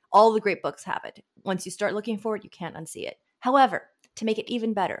story. All the great books have it. Once you start looking for it, you can't unsee it. However, to make it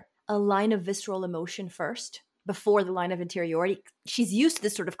even better, a line of visceral emotion first, before the line of interiority. She's used to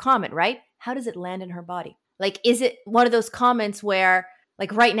this sort of comment, right? How does it land in her body? Like, is it one of those comments where,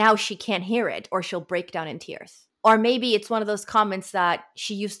 like, right now she can't hear it or she'll break down in tears? Or maybe it's one of those comments that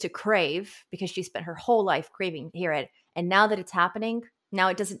she used to crave because she spent her whole life craving to hear it. And now that it's happening, now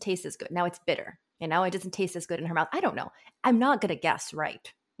it doesn't taste as good. Now it's bitter. And now it doesn't taste as good in her mouth. I don't know. I'm not going to guess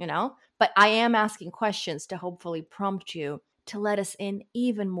right, But I am asking questions to hopefully prompt you to let us in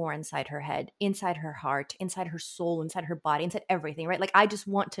even more inside her head, inside her heart, inside her soul, inside her body, inside everything, right? Like, I just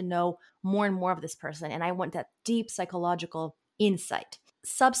want to know more and more of this person. And I want that deep psychological insight.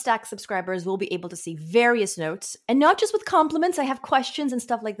 Substack subscribers will be able to see various notes, and not just with compliments. I have questions and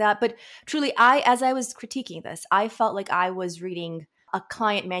stuff like that. But truly, as I was critiquing this, I felt like I was reading a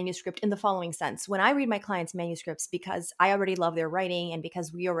client manuscript in the following sense. When I read my clients' manuscripts, because I already love their writing and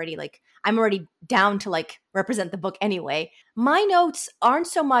because I'm already down to represent the book anyway, my notes aren't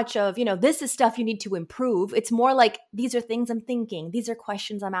so much of, this is stuff you need to improve. It's more like, these are things I'm thinking. These are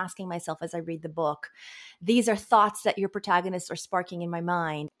questions I'm asking myself as I read the book. These are thoughts that your protagonists are sparking in my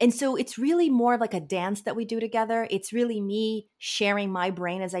mind. And so it's really more like a dance that we do together. It's really me sharing my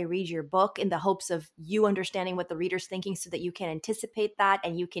brain as I read your book in the hopes of you understanding what the reader's thinking so that you can anticipate that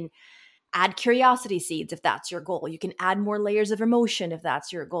and you can add curiosity seeds if that's your goal. You can add more layers of emotion if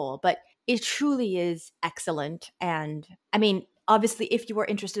that's your goal. But it truly is excellent. And I mean, obviously, if you are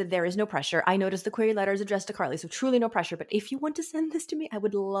interested, there is no pressure. I noticed the query letter is addressed to Carly, so truly no pressure. But if you want to send this to me, I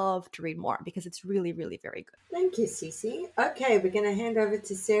would love to read more because it's really, really very good. Thank you, Cece. Okay, we're going to hand over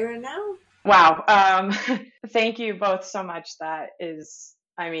to Sarah now. Wow. Thank you both so much. That is,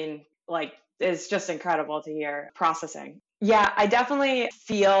 is just incredible to hear. Processing. Yeah, I definitely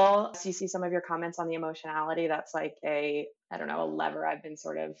feel, so you see some of your comments on the emotionality. That's like a lever I've been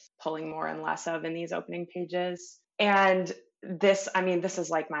sort of pulling more and less of in these opening pages. And this is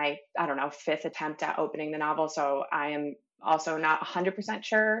like my, fifth attempt at opening the novel. So I am also not 100%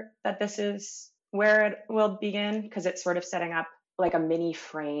 sure that this is where it will begin, because it's sort of setting up like a mini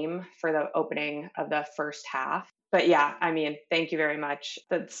frame for the opening of the first half. But yeah, thank you very much.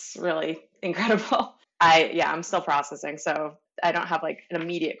 That's really incredible. I'm still processing, so I don't have like an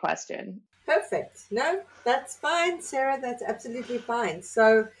immediate question. Perfect. No, that's fine, Sarah. That's absolutely fine.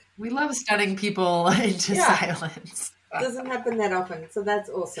 So we love stunning people into silence. Doesn't happen that often, so that's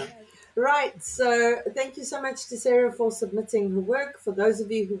awesome. Right, so thank you so much to Sarah for submitting her work. For those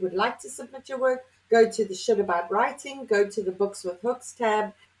of you who would like to submit your work, go to the Shit About Writing, go to the Books with Hooks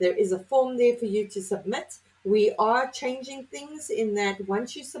tab. There is a form there for you to submit. We are changing things in that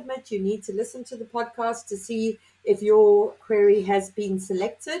once you submit, you need to listen to the podcast to see if your query has been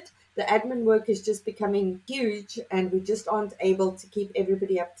selected. The admin work is just becoming huge, and we just aren't able to keep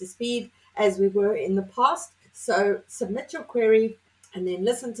everybody up to speed as we were in the past. So submit your query and then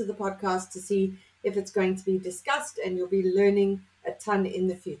listen to the podcast to see if it's going to be discussed, and you'll be learning a ton in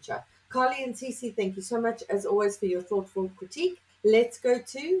the future. Carly and Cece, thank you so much, as always, for your thoughtful critique. Let's go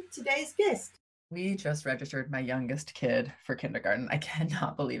to today's guest. We just registered my youngest kid for kindergarten. I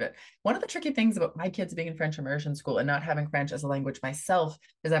cannot believe it. One of the tricky things about my kids being in French immersion school and not having French as a language myself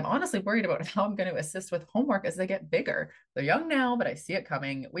is I'm honestly worried about how I'm going to assist with homework as they get bigger. They're young now, but I see it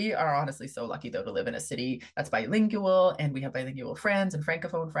coming. We are honestly so lucky, though, to live in a city that's bilingual, and we have bilingual friends and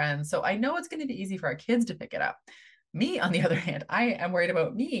Francophone friends. So I know it's going to be easy for our kids to pick it up. Me, on the other hand, I am worried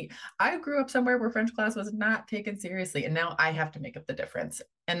about me. I grew up somewhere where French class was not taken seriously, and now I have to make up the difference.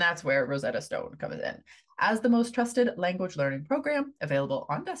 And that's where Rosetta Stone comes in. As the most trusted language learning program available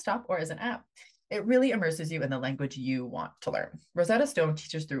on desktop or as an app, it really immerses you in the language you want to learn. Rosetta Stone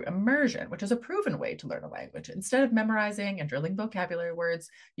teaches through immersion, which is a proven way to learn a language. Instead of memorizing and drilling vocabulary words,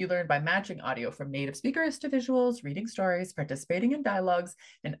 you learn by matching audio from native speakers to visuals, reading stories, participating in dialogues,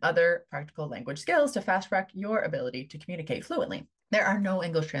 and other practical language skills to fast-track your ability to communicate fluently. There are no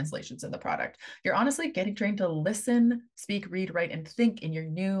English translations in the product. You're honestly getting trained to listen, speak, read, write, and think in your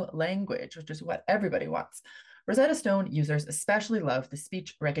new language, which is what everybody wants. Rosetta Stone users especially love the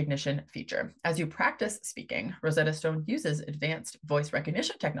speech recognition feature. As you practice speaking, Rosetta Stone uses advanced voice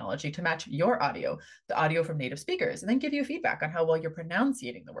recognition technology to match your audio, the audio from native speakers, and then give you feedback on how well you're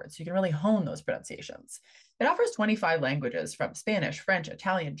pronunciating the words so you can really hone those pronunciations. It offers 25 languages from Spanish, French,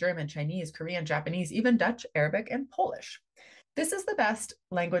 Italian, German, Chinese, Korean, Japanese, even Dutch, Arabic, and Polish. This is the best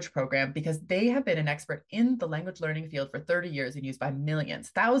language program because they have been an expert in the language learning field for 30 years and used by millions.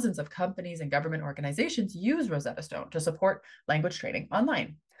 Thousands of companies and government organizations use Rosetta Stone to support language training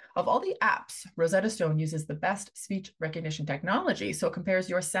online. Of all the apps, Rosetta Stone uses the best speech recognition technology, so it compares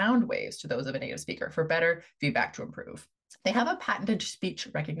your sound waves to those of a native speaker for better feedback to improve. They have a patented speech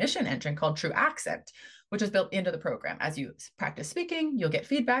recognition engine called True Accent, which is built into the program. As you practice speaking, you'll get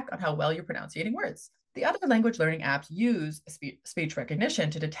feedback on how well you're pronouncing words. The other language learning apps use speech recognition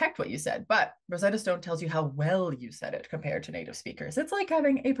to detect what you said, but Rosetta Stone tells you how well you said it compared to native speakers. It's like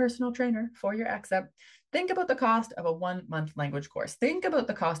having a personal trainer for your accent. Think about the cost of a 1-month language course. Think about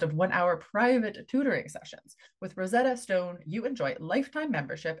the cost of 1-hour private tutoring sessions. With Rosetta Stone, you enjoy lifetime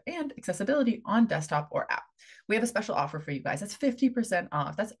membership and accessibility on desktop or app. We have a special offer for you guys. That's 50%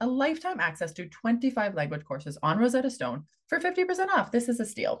 off. That's a lifetime access to 25 language courses on Rosetta Stone for 50% off. This is a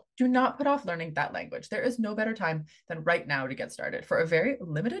steal. Do not put off learning that language. There is no better time than right now to get started. For a very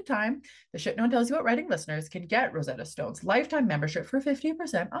limited time, the Shit No One Tells You About Writing listeners can get Rosetta Stone's lifetime membership for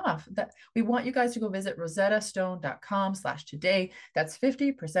 50% off. We want you guys to go visit rosettastone.com/today. That's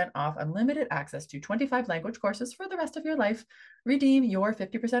 50% off unlimited access to 25 language courses for the rest of your life. Redeem your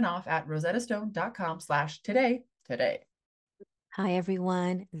 50% off at rosettastone.com/today today. Hi,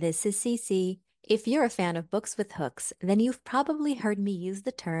 everyone. This is Cece. If you're a fan of Books with Hooks, then you've probably heard me use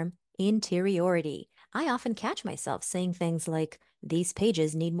the term interiority. I often catch myself saying things like, these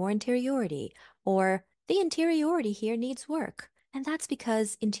pages need more interiority, or the interiority here needs work. And that's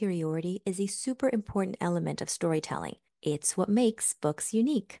because interiority is a super important element of storytelling. It's what makes books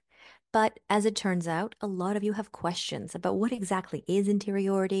unique. But as it turns out, a lot of you have questions about what exactly is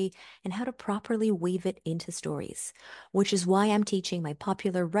interiority and how to properly weave it into stories, which is why I'm teaching my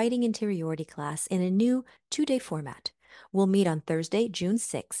popular Writing Interiority class in a new 2-day format. We'll meet on Thursday, June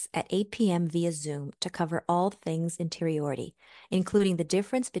 6th at 8 p.m. via Zoom to cover all things interiority, including the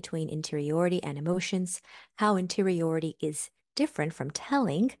difference between interiority and emotions, how interiority is different from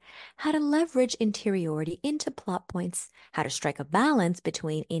telling, how to leverage interiority into plot points, how to strike a balance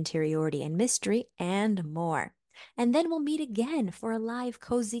between interiority and mystery, and more. And then we'll meet again for a live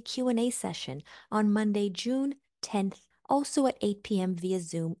cozy Q&A session on Monday, June 10th, also at 8 p.m. via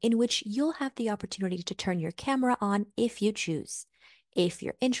Zoom, in which you'll have the opportunity to turn your camera on if you choose. If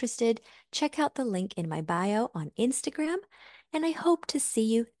you're interested, check out the link in my bio on Instagram, and I hope to see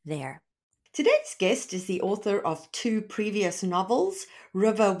you there. Today's guest is the author of 2 previous novels,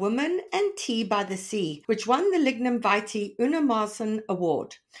 River Woman and Tea by the Sea, which won the Lignum Vitae Una Marson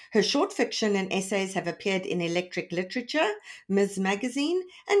Award. Her short fiction and essays have appeared in Electric Literature, Ms. Magazine,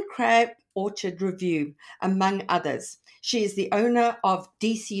 and Crab Orchard Review, among others. She is the owner of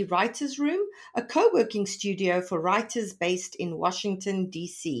DC Writers Room, a co-working studio for writers based in Washington,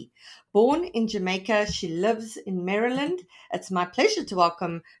 D.C. Born in Jamaica, she lives in Maryland. It's my pleasure to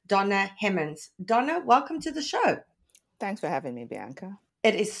welcome Donna Hemmons. Donna, welcome to the show. Thanks for having me, Bianca.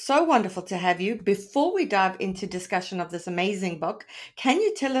 It is so wonderful to have you. Before we dive into discussion of this amazing book, can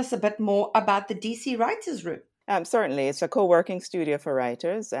you tell us a bit more about the DC Writers Room? Certainly. It's a co-working studio for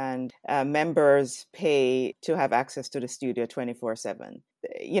writers, and members pay to have access to the studio 24/7.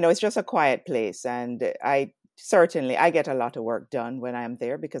 It's just a quiet place, and I get a lot of work done when I'm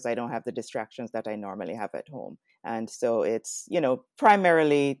there because I don't have the distractions that I normally have at home. And so it's,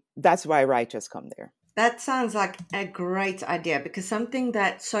 primarily that's why writers come there. That sounds like a great idea, because something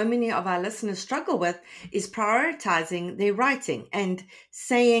that so many of our listeners struggle with is prioritizing their writing and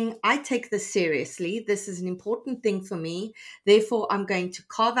saying, I take this seriously. This is an important thing for me. Therefore, I'm going to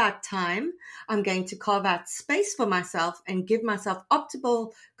carve out time. I'm going to carve out space for myself and give myself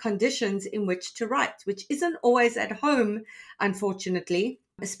optimal conditions in which to write, which isn't always at home, unfortunately,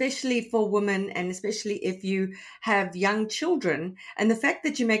 especially for women, and especially if you have young children. And the fact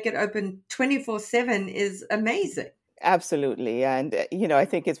that you make it open 24/7 is amazing. Absolutely. And, I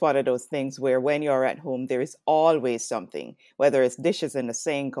think it's one of those things where when you're at home, there is always something, whether it's dishes in the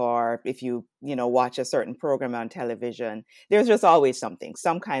sink or if you, watch a certain program on television, there's just always something,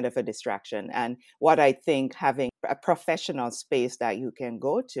 some kind of a distraction. And what I think having a professional space that you can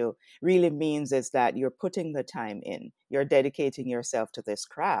go to really means is that you're putting the time in, you're dedicating yourself to this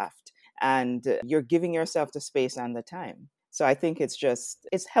craft, and you're giving yourself the space and the time. So I think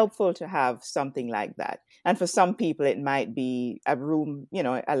it's helpful to have something like that. And for some people, it might be a room,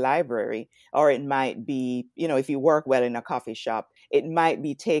 a library, or it might be, if you work well in a coffee shop, it might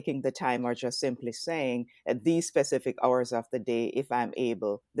be taking the time or just simply saying at these specific hours of the day, if I'm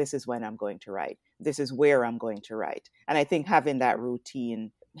able, this is when I'm going to write. This is where I'm going to write. And I think having that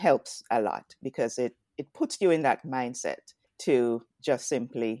routine helps a lot because it puts you in that mindset to just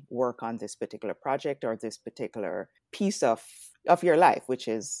simply work on this particular project or this particular piece of your life, which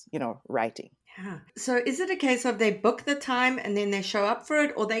is, writing. Yeah. So is it a case of they book the time and then they show up for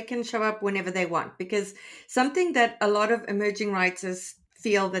it, or they can show up whenever they want? Because something that a lot of emerging writers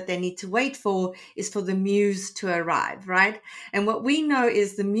feel that they need to wait for is for the muse to arrive, right? And what we know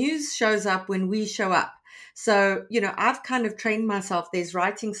is the muse shows up when we show up. So, I've kind of trained myself. There's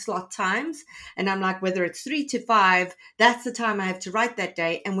writing slot times, and I'm like, whether it's 3 to 5, that's the time I have to write that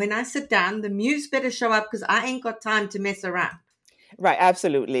day. And when I sit down, the muse better show up because I ain't got time to mess around. Right,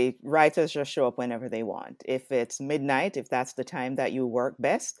 absolutely. Writers just show up whenever they want. If it's midnight, if that's the time that you work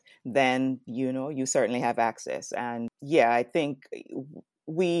best, then, you certainly have access. And yeah, I think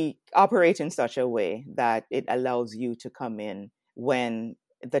we operate in such a way that it allows you to come in when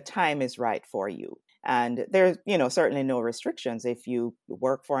the time is right for you. And there's, certainly no restrictions. If you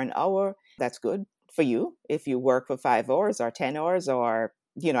work for an hour, that's good for you. If you work for 5 hours or 10 hours or,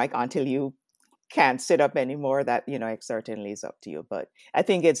 until you can't sit up anymore, that, it certainly is up to you. But I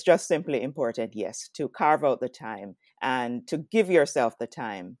think it's just simply important, yes, to carve out the time and to give yourself the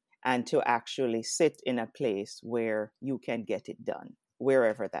time and to actually sit in a place where you can get it done,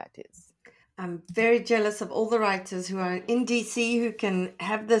 wherever that is. I'm very jealous of all the writers who are in DC who can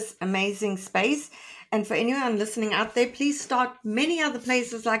have this amazing space. And for anyone listening out there, please start many other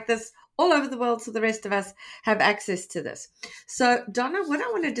places like this all over the world so the rest of us have access to this. So, Donna, what I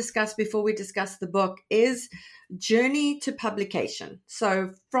want to discuss before we discuss the book is journey to publication.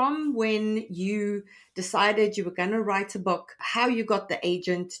 So from when you decided you were going to write a book, how you got the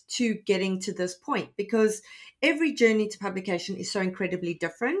agent to getting to this point, because every journey to publication is so incredibly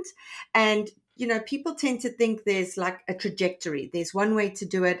different. And people tend to think there's like a trajectory. There's one way to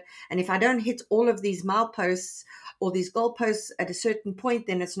do it. And if I don't hit all of these mileposts or these goalposts at a certain point,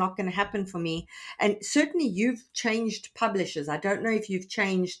 then it's not going to happen for me. And certainly you've changed publishers. I don't know if you've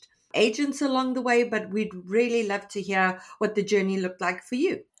changed agents along the way, but we'd really love to hear what the journey looked like for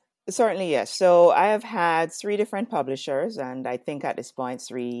you. Certainly, yes. So I have had 3 different publishers, and I think at this point,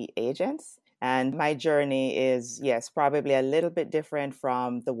 3 agents. And my journey is, yes, probably a little bit different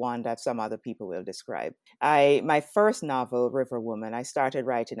from the one that some other people will describe. My first novel, River Woman, I started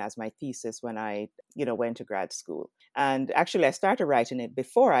writing as my thesis when I, went to grad school. And actually, I started writing it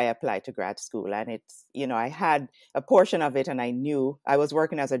before I applied to grad school. And it's, I had a portion of it, and I knew I was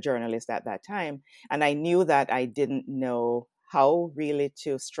working as a journalist at that time. And I knew that I didn't know how really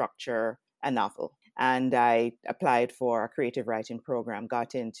to structure a novel. And I applied for a creative writing program,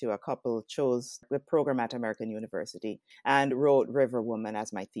 got into a couple, chose the program at American University, and wrote River Woman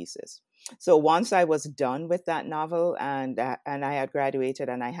as my thesis. So once I was done with that novel and I had graduated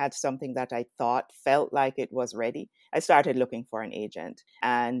and I had something that I thought felt like it was ready, I started looking for an agent.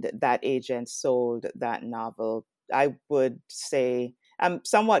 And that agent sold that novel, I would say,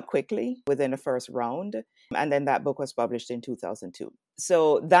 somewhat quickly within the first round. And then that book was published in 2002.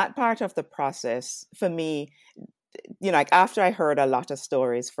 So that part of the process for me, like after I heard a lot of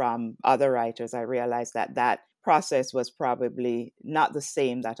stories from other writers, I realized that process was probably not the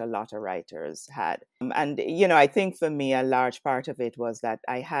same that a lot of writers had. And, I think for me, a large part of it was that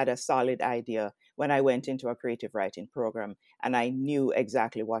I had a solid idea when I went into a creative writing program and I knew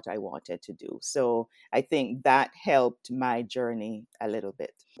exactly what I wanted to do. So I think that helped my journey a little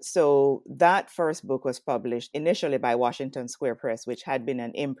bit. So that first book was published initially by Washington Square Press, which had been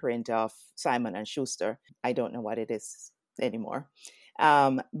an imprint of Simon and Schuster. I don't know what it is anymore.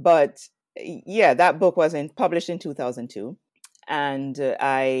 But yeah, that book was published in 2002. And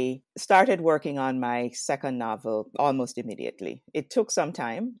I started working on my second novel almost immediately. It took some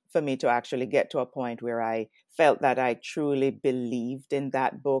time for me to actually get to a point where I felt that I truly believed in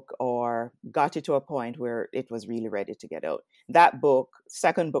that book or got it to a point where it was really ready to get out. That book,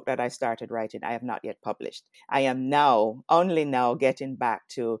 second book that I started writing, I have not yet published. I am only now getting back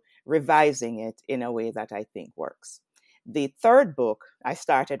to revising it in a way that I think works. The third book I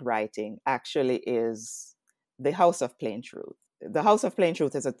started writing actually is The House of Plain Truth. The House of Plain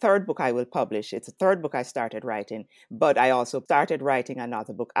Truth is a third book I will publish. It's a third book I started writing, but I also started writing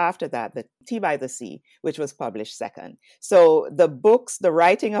another book after that, The Tea by the Sea, which was published second. So the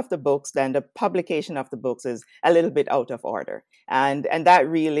writing of the books, then the publication of the books is a little bit out of order. And that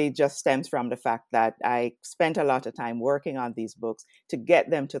really just stems from the fact that I spent a lot of time working on these books to get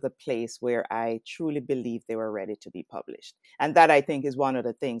them to the place where I truly believed they were ready to be published. And that I think is one of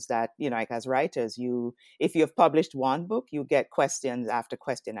the things that, like as writers, if you've published one book, you get questions after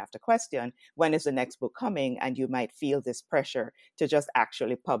question after question. When is the next book coming? And you might feel this pressure to just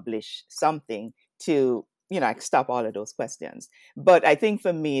actually publish something to, stop all of those questions. But I think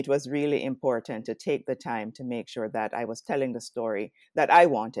for me, it was really important to take the time to make sure that I was telling the story that I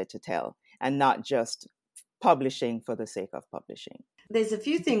wanted to tell and not just publishing for the sake of publishing. There's a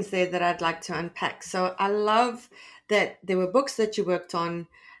few things there that I'd like to unpack. So I love that there were books that you worked on,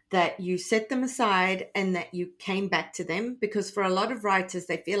 that you set them aside and that you came back to them, because for a lot of writers,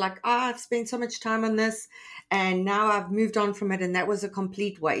 they feel like, I've spent so much time on this and now I've moved on from it and that was a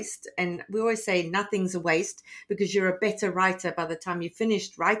complete waste. And we always say nothing's a waste, because you're a better writer by the time you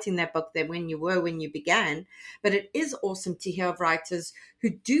finished writing that book than when you began. But it is awesome to hear of writers who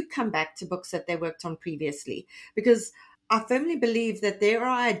do come back to books that they worked on previously, because I firmly believe that there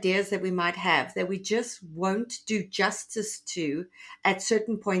are ideas that we might have that we just won't do justice to at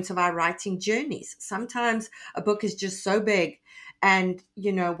certain points of our writing journeys. Sometimes a book is just so big and,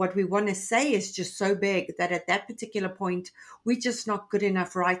 what we want to say is just so big that at that particular point, we're just not good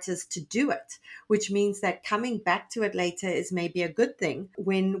enough writers to do it, which means that coming back to it later is maybe a good thing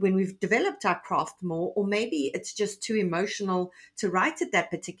when we've developed our craft more, or maybe it's just too emotional to write at that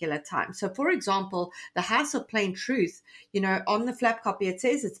particular time. So, for example, The House of Plain Truth, on the flap copy, it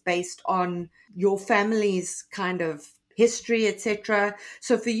says it's based on your family's kind of history, etc.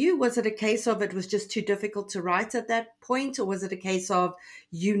 So for you, was it a case of it was just too difficult to write at that point, or was it a case of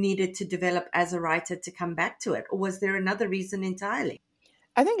you needed to develop as a writer to come back to it, or was there another reason entirely?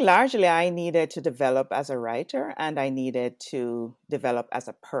 I think largely I needed to develop as a writer and I needed to develop as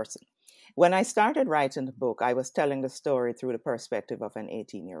a person. When I started writing the book, I was telling the story through the perspective of an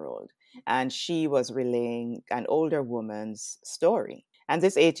 18-year-old, and she was relaying an older woman's story. And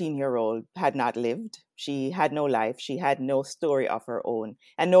this 18-year-old had not lived. She had no life. She had no story of her own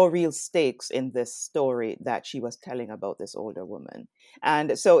and no real stakes in this story that she was telling about this older woman.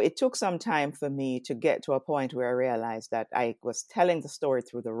 And so it took some time for me to get to a point where I realized that I was telling the story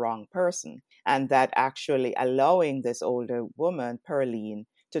through the wrong person, and that actually allowing this older woman, Pearline,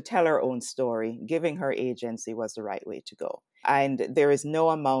 to tell her own story, giving her agency, was the right way to go. And there is no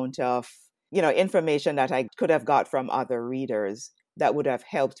amount of, information that I could have got from other readers that would have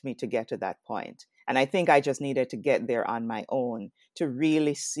helped me to get to that point. And I think I just needed to get there on my own to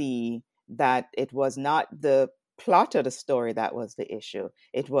really see that it was not the plot of the story that was the issue.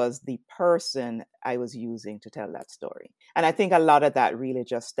 It was the person I was using to tell that story. And I think a lot of that really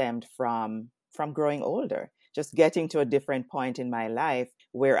just stemmed from growing older, just getting to a different point in my life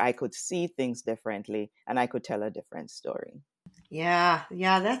where I could see things differently and I could tell a different story. Yeah,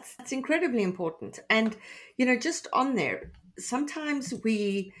 that's incredibly important. And just on there, sometimes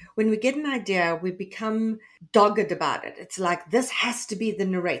when we get an idea, we become dogged about it. It's like, this has to be the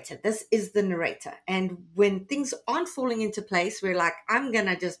narrator. This is the narrator. And when things aren't falling into place, we're like, I'm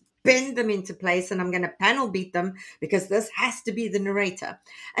gonna just bend them into place and I'm going to panel beat them because this has to be the narrator.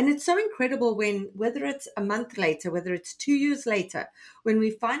 And it's so incredible when, whether it's a month later, whether it's 2 years later, when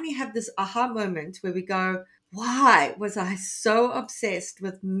we finally have this aha moment where we go, why was I so obsessed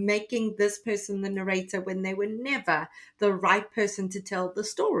with making this person the narrator when they were never the right person to tell the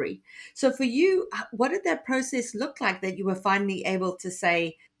story? So for you, what did that process look like that you were finally able to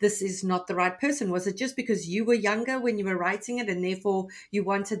say, this is not the right person? Was it just because you were younger when you were writing it and therefore you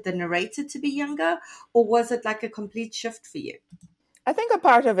wanted the narrator to be younger? Or was it like a complete shift for you? I think a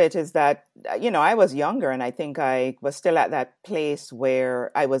part of it is that, I was younger and I think I was still at that place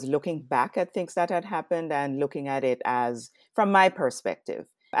where I was looking back at things that had happened and looking at it as from my perspective.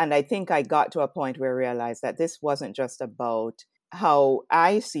 And I think I got to a point where I realized that this wasn't just about how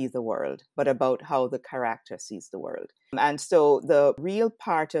I see the world, but about how the character sees the world. And so the real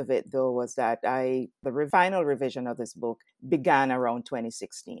part of it, though, was that the final revision of this book began around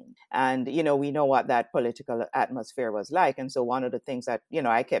 2016. And, we know what that political atmosphere was like. And so one of the things that,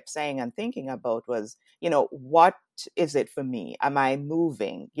 I kept saying and thinking about was, what is it for me? Am I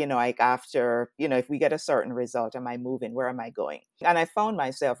moving? Like after, if we get a certain result, am I moving? Where am I going? And I found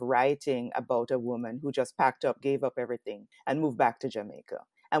myself writing about a woman who just packed up, gave up everything and moved back to Jamaica.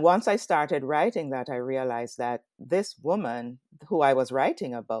 And once I started writing that, I realized that this woman who I was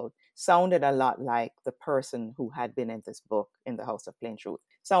writing about sounded a lot like the person who had been in this book, In the House of Plain Truth,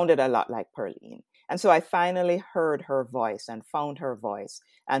 sounded a lot like Pearline. And so I finally heard her voice and found her voice.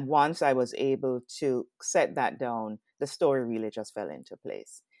 And once I was able to set that down, the story really just fell into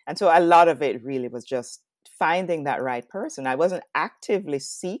place. And so a lot of it really was just finding that right person. I wasn't actively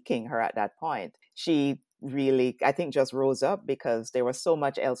seeking her at that point. She really, I think, just rose up because there was so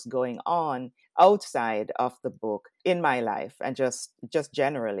much else going on outside of the book in my life and just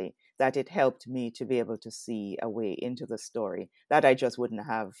generally, that it helped me to be able to see a way into the story that I just wouldn't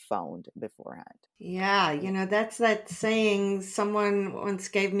have found beforehand. Yeah, that's that saying, someone once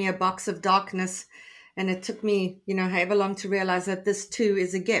gave me a box of darkness and it took me, however long to realize that this too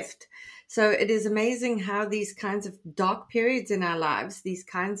is a gift. So it is amazing how these kinds of dark periods in our lives, these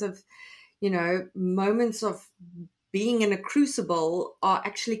kinds of moments of being in a crucible are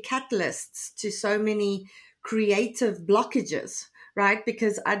actually catalysts to so many creative blockages, right?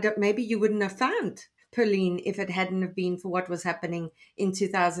 Because maybe you wouldn't have found Pearline if it hadn't have been for what was happening in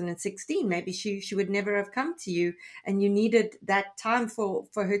 2016. Maybe she would never have come to you and you needed that time for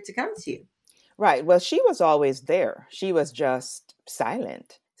her to come to you. Right. Well, she was always there. She was just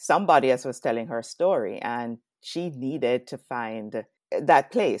silent. Somebody else was telling her story and she needed to find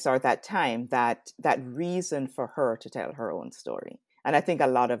that place or that time, that reason for her to tell her own story. And I think a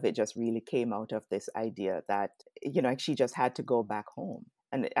lot of it just really came out of this idea that, she just had to go back home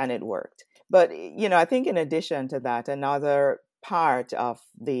and it worked. But, I think in addition to that, another part of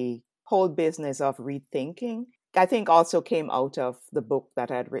the whole business of rethinking, I think also came out of the book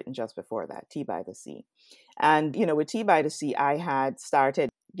that I had written just before that, Tea by the Sea. And, with Tea by the Sea, I had started,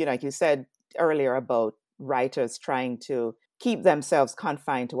 like you said earlier about writers trying to keep themselves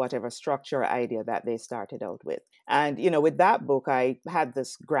confined to whatever structure or idea that they started out with. And, with that book, I had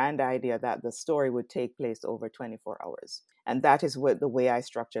this grand idea that the story would take place over 24 hours. And that is the way I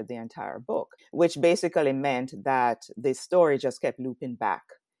structured the entire book, which basically meant that the story just kept looping back.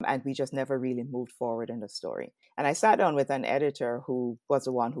 And we just never really moved forward in the story. And I sat down with an editor who was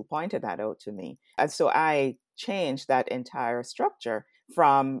the one who pointed that out to me. And so I changed that entire structure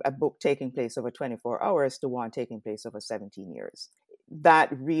from a book taking place over 24 hours to one taking place over 17 years. That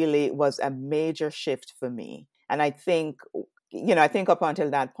really was a major shift for me. And I think up until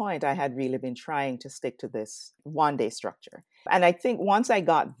that point, I had really been trying to stick to this one-day structure. And I think once I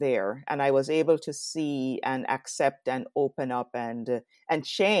got there and I was able to see and accept and open up and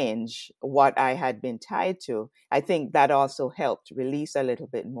change what I had been tied to, I think that also helped release a little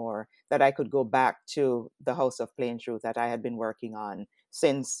bit more, that I could go back to the House of Plain Truth that I had been working on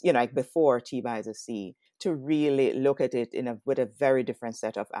since, before Tea by the Sea, to really look at it with a very different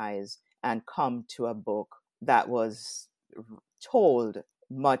set of eyes and come to a book that was told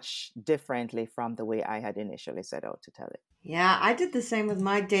much differently from the way I had initially set out to tell it. Yeah, I did the same with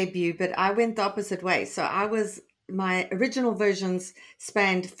my debut, but I went the opposite way. So my original versions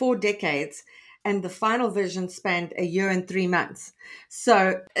spanned 4 decades, and the final version spanned a year and 3 months.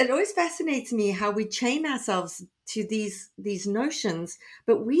 So it always fascinates me how we chain ourselves to these notions,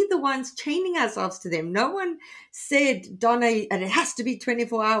 but we're the ones chaining ourselves to them. No one said, Donna, it has to be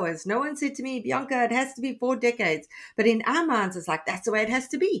 24 hours. No one said to me, Bianca, it has to be 4 decades. But in our minds, it's like, that's the way it has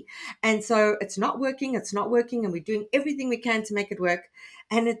to be. And so it's not working, and we're doing everything we can to make it work.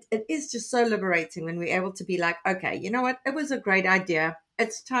 And it is just so liberating when we're able to be like, okay, you know what? It was a great idea.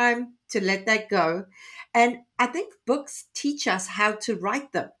 It's time to let that go. And I think books teach us how to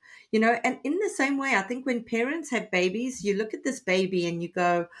write them. And in the same way, I think when parents have babies, you look at this baby and you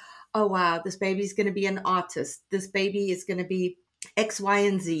go, oh, wow, this baby's going to be an artist. This baby is going to be X, Y,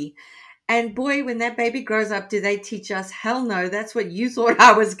 and Z. And boy, when that baby grows up, do they teach us? Hell no, that's what you thought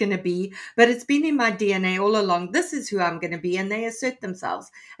I was going to be. But it's been in my DNA all along. This is who I'm going to be. And they assert themselves.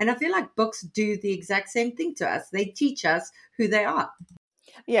 And I feel like books do the exact same thing to us. They teach us who they are.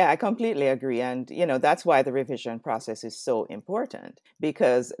 Yeah, I completely agree. And, that's why the revision process is so important,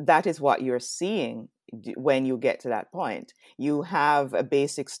 because that is what you're seeing when you get to that point. You have a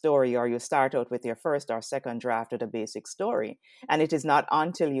basic story, or you start out with your first or second draft of a basic story. And it is not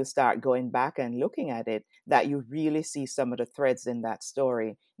until you start going back and looking at it that you really see some of the threads in that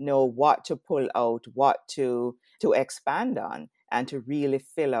story, know what to pull out, what to expand on, and to really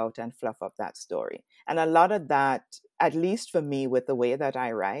fill out and fluff up that story. And a lot of that, at least for me, with the way that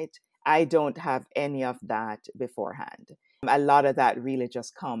I write, I don't have any of that beforehand. A lot of that really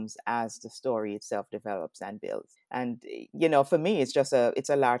just comes as the story itself develops and builds. And, for me, it's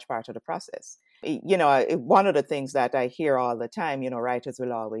a large part of the process. One of the things that I hear all the time, writers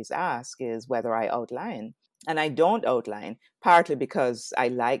will always ask is whether I outline. And I don't outline, partly because I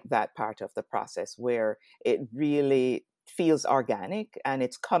like that part of the process where it really feels organic and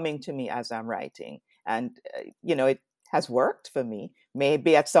it's coming to me as I'm writing. And, it has worked for me.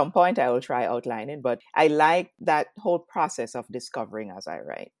 Maybe at some point I will try outlining, but I like that whole process of discovering as I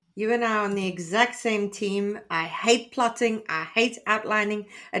write. You and I are on the exact same team. I hate plotting. I hate outlining.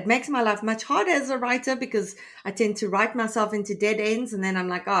 It makes my life much harder as a writer because I tend to write myself into dead ends and then I'm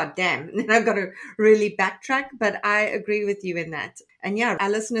like, oh, damn. And then I've got to really backtrack. But I agree with you in that. And yeah, our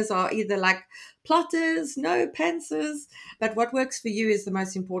listeners are either like plotters, no pantsers, but what works for you is the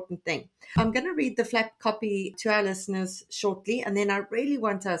most important thing. I'm going to read the flap copy to our listeners shortly. And then I really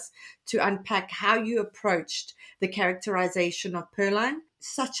want us to unpack how you approached the characterization of Pearline.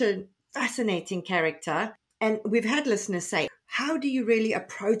 Such a fascinating character. And we've had listeners say, how do you really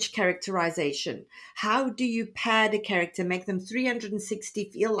approach characterization? How do you pad a character, make them 360,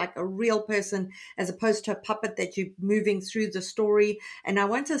 feel like a real person as opposed to a puppet that you're moving through the story? And I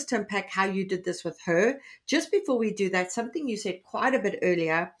want us to unpack how you did this with her. Just before we do that, something you said quite a bit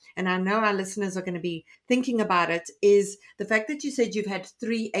earlier, and I know our listeners are going to be thinking about it, is the fact that you said you've had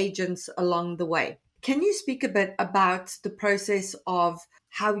 3 agents along the way. Can you speak a bit about the process of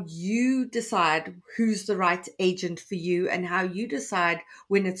how you decide who's the right agent for you and how you decide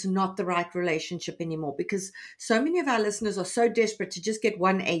when it's not the right relationship anymore? Because so many of our listeners are so desperate to just get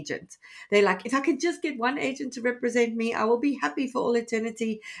one agent. They're like, if I could just get one agent to represent me, I will be happy for all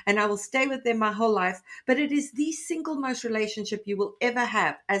eternity and I will stay with them my whole life. But it is the single most relationship you will ever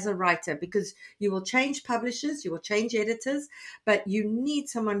have as a writer, because you will change publishers, you will change editors, but you need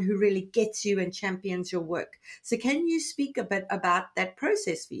someone who really gets you and champions your work. So can you speak a bit about that process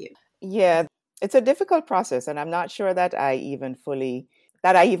for you? Yeah, it's a difficult process, and I'm not sure that I even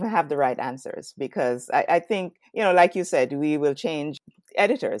have the right answers, because I think, like you said, we will change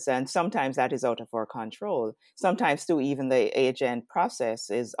editors, and sometimes that is out of our control. Sometimes too, even the agent process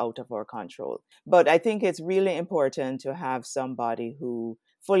is out of our control. But I think it's really important to have somebody who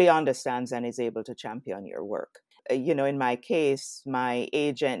fully understands and is able to champion your work. In my case, my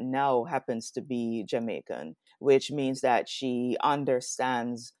agent now happens to be Jamaican, which means that she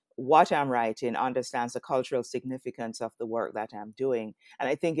understands what I'm writing, understands the cultural significance of the work that I'm doing. And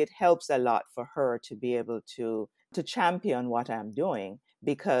I think it helps a lot for her to be able to champion what I'm doing,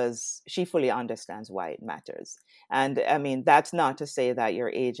 because she fully understands why it matters. And I mean, that's not to say that your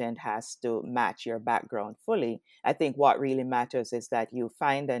agent has to match your background fully. I think what really matters is that you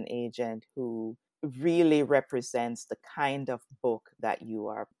find an agent who really represents the kind of book that you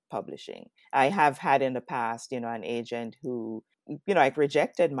are publishing. I have had in the past, an agent who, like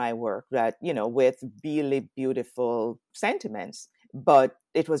rejected my work that, with really beautiful sentiments, but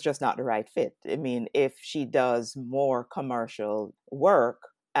it was just not the right fit. I mean, if she does more commercial work,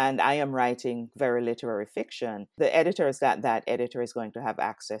 and I am writing very literary fiction, the editors that that editor is going to have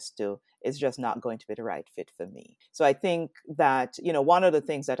access to is just not going to be the right fit for me. So I think that, one of the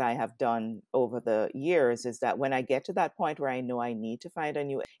things that I have done over the years is that when I get to that point where I know I need to find a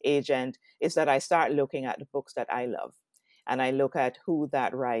new agent, is that I start looking at the books that I love. And I look at who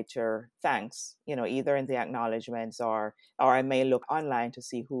that writer thanks, either in the acknowledgments or I may look online to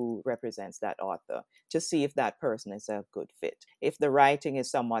see who represents that author, to see if that person is a good fit. If the writing is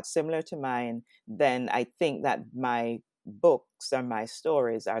somewhat similar to mine, then I think that my books or my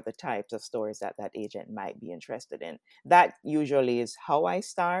stories are the types of stories that that agent might be interested in. That usually is how I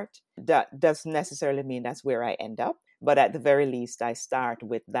start. That doesn't necessarily mean that's where I end up. But at the very least, I start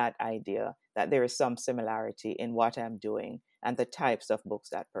with that idea that there is some similarity in what I'm doing and the types of books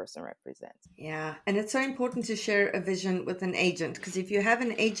that person represents. Yeah, and it's so important to share a vision with an agent, because if you have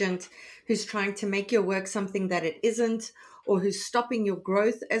an agent who's trying to make your work something that it isn't, or who's stopping your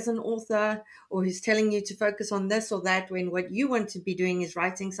growth as an author, or who's telling you to focus on this or that when what you want to be doing is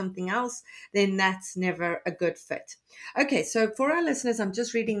writing something else, then that's never a good fit. Okay, so for our listeners, I'm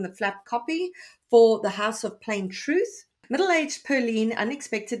just reading the flap copy for The House of Plain Truth. Middle-aged Pearline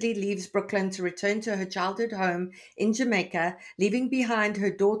unexpectedly leaves Brooklyn to return to her childhood home in Jamaica, leaving behind her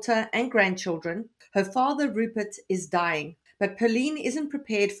daughter and grandchildren. Her father, Rupert, is dying, but Pearline isn't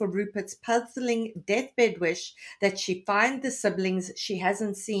prepared for Rupert's puzzling deathbed wish that she find the siblings she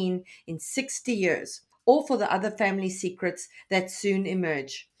hasn't seen in 60 years, or for the other family secrets that soon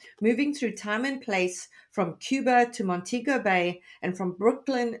emerge. Moving through time and place, from Cuba to Montego Bay and from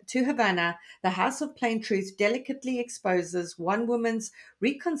Brooklyn to Havana, The House of Plain Truth delicately exposes one woman's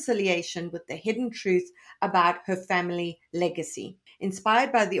reconciliation with the hidden truth about her family legacy.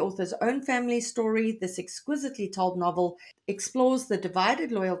 Inspired by the author's own family story, this exquisitely told novel explores the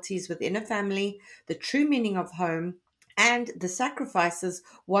divided loyalties within a family, the true meaning of home, and the sacrifices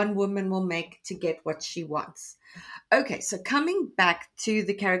one woman will make to get what she wants. Okay, so coming back to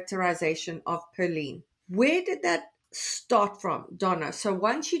the characterization of Pearline, where did that start from, Donna? So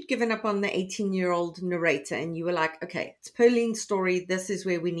once you'd given up on the 18-year-old narrator and you were like, okay, it's Pearline's story, this is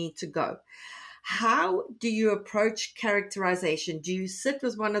where we need to go. How do you approach characterization? Do you sit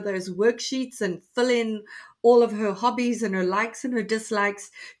with one of those worksheets and fill in all of her hobbies and her likes and her dislikes?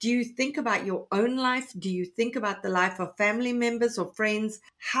 Do you think about your own life? Do you think about the life of family members or friends?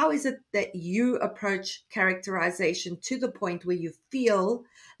 How is it that you approach characterization to the point where you feel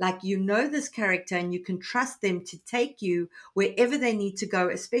like you know this character and you can trust them to take you wherever they need to go,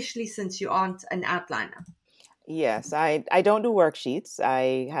 especially since you aren't an outliner? Yes, I don't do worksheets.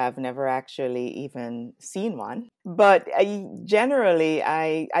 I have never actually even seen one. But generally,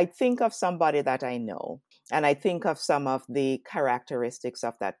 I think of somebody that I know. And I think of some of the characteristics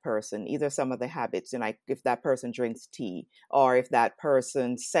of that person, either some of the habits, like if that person drinks tea or if that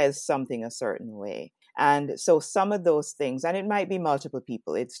person says something a certain way. And so some of those things, and it might be multiple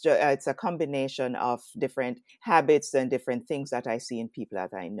people, it's a combination of different habits and different things that I see in people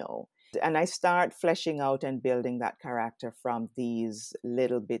that I know. And I start fleshing out and building that character from these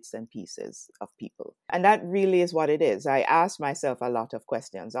little bits and pieces of people. And that really is what it is. I ask myself a lot of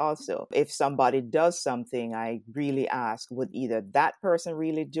questions also. If somebody does something, I really ask, would either that person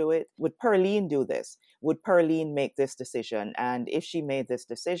really do it? Would Pearline do this? Would Pearline make this decision? And if she made this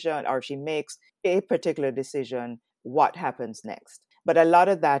decision or she makes a particular decision, what happens next? But a lot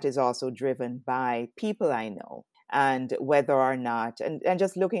of that is also driven by people I know. And whether or not, and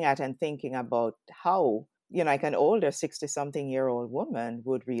just looking at and thinking about how, like an older 60-something-year-old woman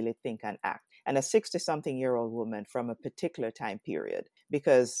would really think and act. And a 60-something-year-old woman from a particular time period,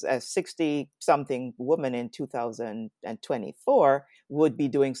 because a 60-something woman in 2024 would be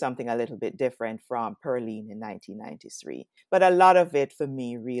doing something a little bit different from Pearline in 1993. But a lot of it for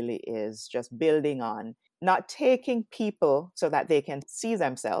me really is just building on not taking people so that they can see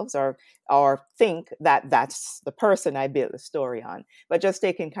themselves or think that that's the person I built the story on, but just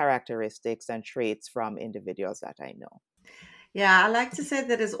taking characteristics and traits from individuals that I know. Yeah, I like to say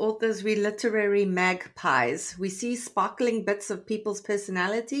that as authors, we're literary magpies. We see sparkling bits of people's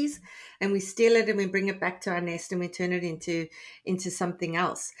personalities and we steal it and we bring it back to our nest and we turn it into something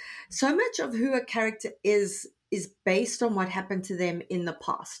else. So much of who a character is based on what happened to them in the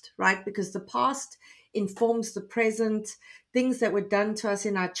past, right? Because the past informs the present. Things that were done to us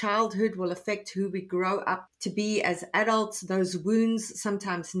in our childhood will affect who we grow up to be as adults. Those wounds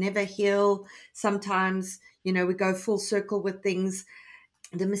sometimes never heal. Sometimes, we go full circle with things.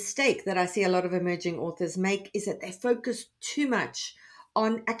 The mistake that I see a lot of emerging authors make is that they focus too much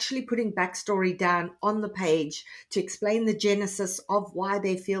on actually putting backstory down on the page to explain the genesis of why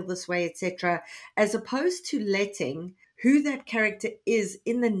they feel this way, etc., as opposed to letting who that character is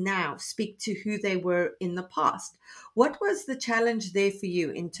in the now speak to who they were in the past. What was the challenge there for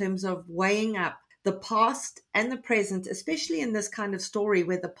you in terms of weighing up the past and the present, especially in this kind of story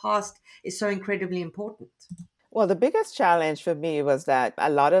where the past is so incredibly important? Well, the biggest challenge for me was that a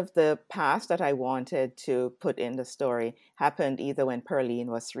lot of the past that I wanted to put in the story happened either when Pearline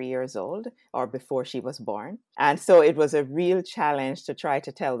was 3 years old or before she was born. And so it was a real challenge to try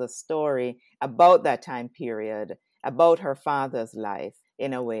to tell the story about that time period, about her father's life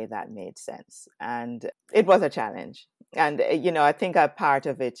in a way that made sense. And it was a challenge. And, I think a part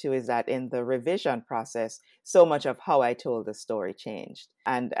of it too is that in the revision process, so much of how I told the story changed.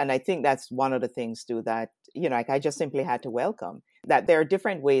 And I think that's one of the things too that, I just simply had to welcome that there are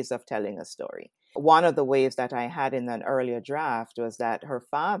different ways of telling a story. One of the ways that I had in an earlier draft was that her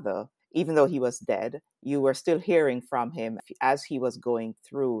father, even though he was dead, you were still hearing from him as he was going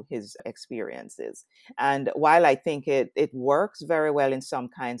through his experiences. And while I think it works very well in some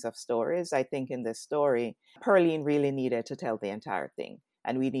kinds of stories, I think in this story, Pearline really needed to tell the entire thing.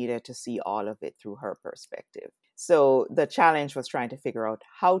 And we needed to see all of it through her perspective. So the challenge was trying to figure out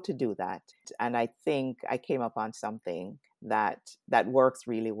how to do that. And I think I came upon something that works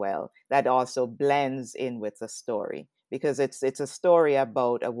really well, that also blends in with the story. Because it's a story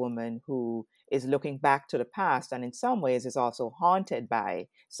about a woman who is looking back to the past and in some ways is also haunted by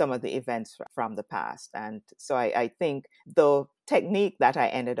some of the events from the past. And so I think the technique that I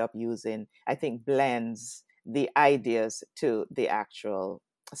ended up using, I think blends the ideas to the actual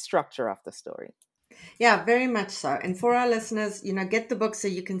structure of the story. Yeah, very much so. And for our listeners, get the book so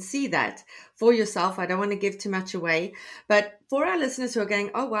you can see that for yourself. I don't want to give too much away, but for our listeners who are going,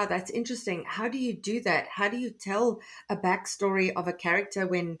 oh, wow, that's interesting. How do you do that? How do you tell a backstory of a character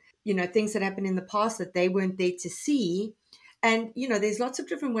when, things that happened in the past that they weren't there to see? And, there's lots of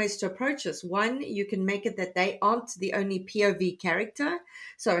different ways to approach this. One, you can make it that they aren't the only POV character.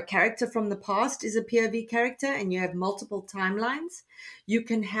 So a character from the past is a POV character and you have multiple timelines. You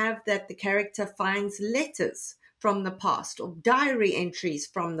can have that the character finds letters from the past or diary entries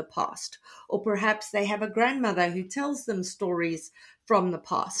from the past, or perhaps they have a grandmother who tells them stories from the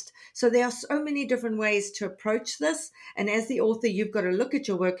past. So there are so many different ways to approach this. And as the author, you've got to look at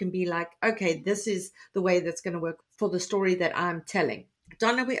your work and be like, okay, this is the way that's going to work for the story that I'm telling.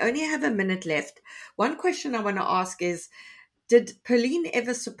 Donna, we only have a minute left. One question I want to ask is, did Pearline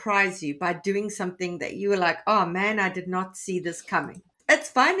ever surprise you by doing something that you were like, oh man, I did not see this coming? It's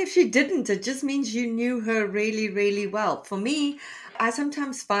fine if she didn't. It just means you knew her really, really well. For me, I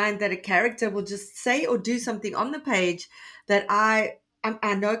sometimes find that a character will just say or do something on the page that I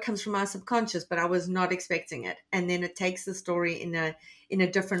know it comes from our subconscious, but I was not expecting it. And then it takes the story in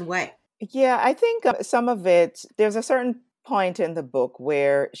a different way. Yeah, I think some of it, there's a certain point in the book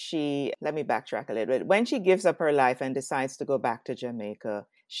where let me backtrack a little bit. When she gives up her life and decides to go back to Jamaica,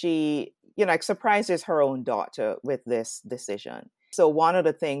 she, surprises her own daughter with this decision. So one of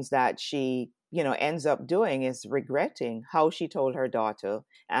the things that she, ends up doing is regretting how she told her daughter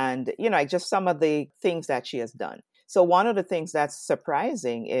and, just some of the things that she has done. So one of the things that's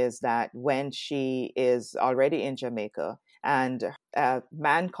surprising is that when she is already in Jamaica and a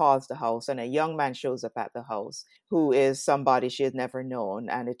man calls the house and a young man shows up at the house who is somebody she has never known.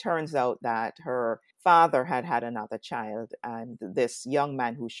 And it turns out that her father had another child. And this young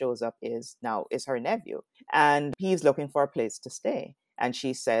man who shows up is her nephew. And he's looking for a place to stay. And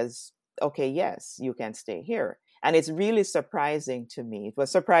she says, okay, yes, you can stay here. And it's really surprising to me. It was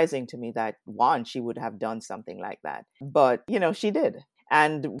surprising to me that, one, she would have done something like that. But, she did.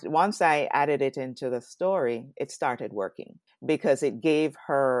 And once I added it into the story, it started working because it gave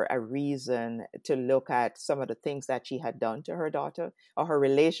her a reason to look at some of the things that she had done to her daughter or her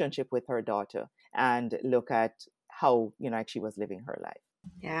relationship with her daughter and look at how, she was living her life.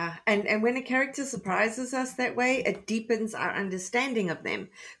 Yeah. And when a character surprises us that way, it deepens our understanding of them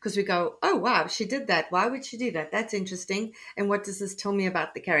because we go, oh, wow, she did that. Why would she do that? That's interesting. And what does this tell me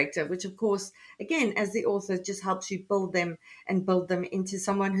about the character? Which, of course, again, as the author, just helps you build them into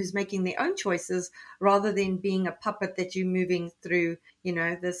someone who's making their own choices rather than being a puppet that you're moving through,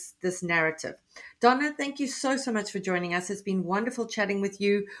 this narrative. Donna, thank you so much for joining us. It's been wonderful chatting with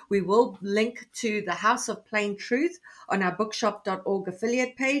you. We will link to the House of Plain Truth on our bookshop.org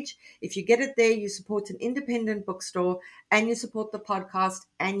affiliate page. If you get it there, you support an independent bookstore and you support the podcast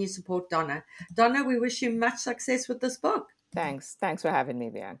and you support Donna. Donna, we wish you much success with this book. Thanks. Thanks for having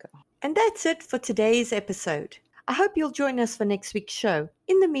me, Bianca. And that's it for today's episode. I hope you'll join us for next week's show.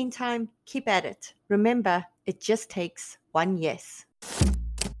 In the meantime, keep at it. Remember, it just takes one yes.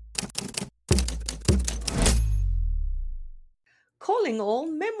 calling all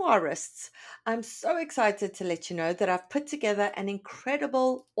memoirists. I'm so excited to let you know that I've put together an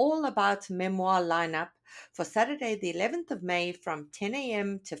incredible all about memoir lineup for Saturday, the 11th of May from 10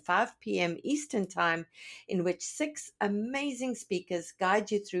 a.m. to 5 p.m. Eastern Time, in which 6 amazing speakers guide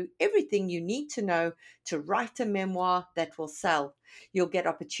you through everything you need to know to write a memoir that will sell. You'll get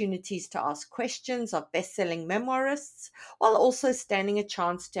opportunities to ask questions of best-selling memoirists, while also standing a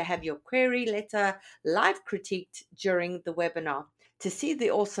chance to have your query letter live critiqued during the webinar. To see the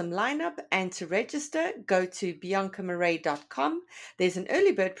awesome lineup and to register, go to biancamarais.com. There's an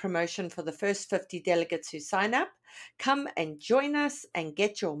early bird promotion for the first 50 delegates who sign up. Come and join us and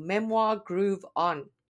get your memoir groove on.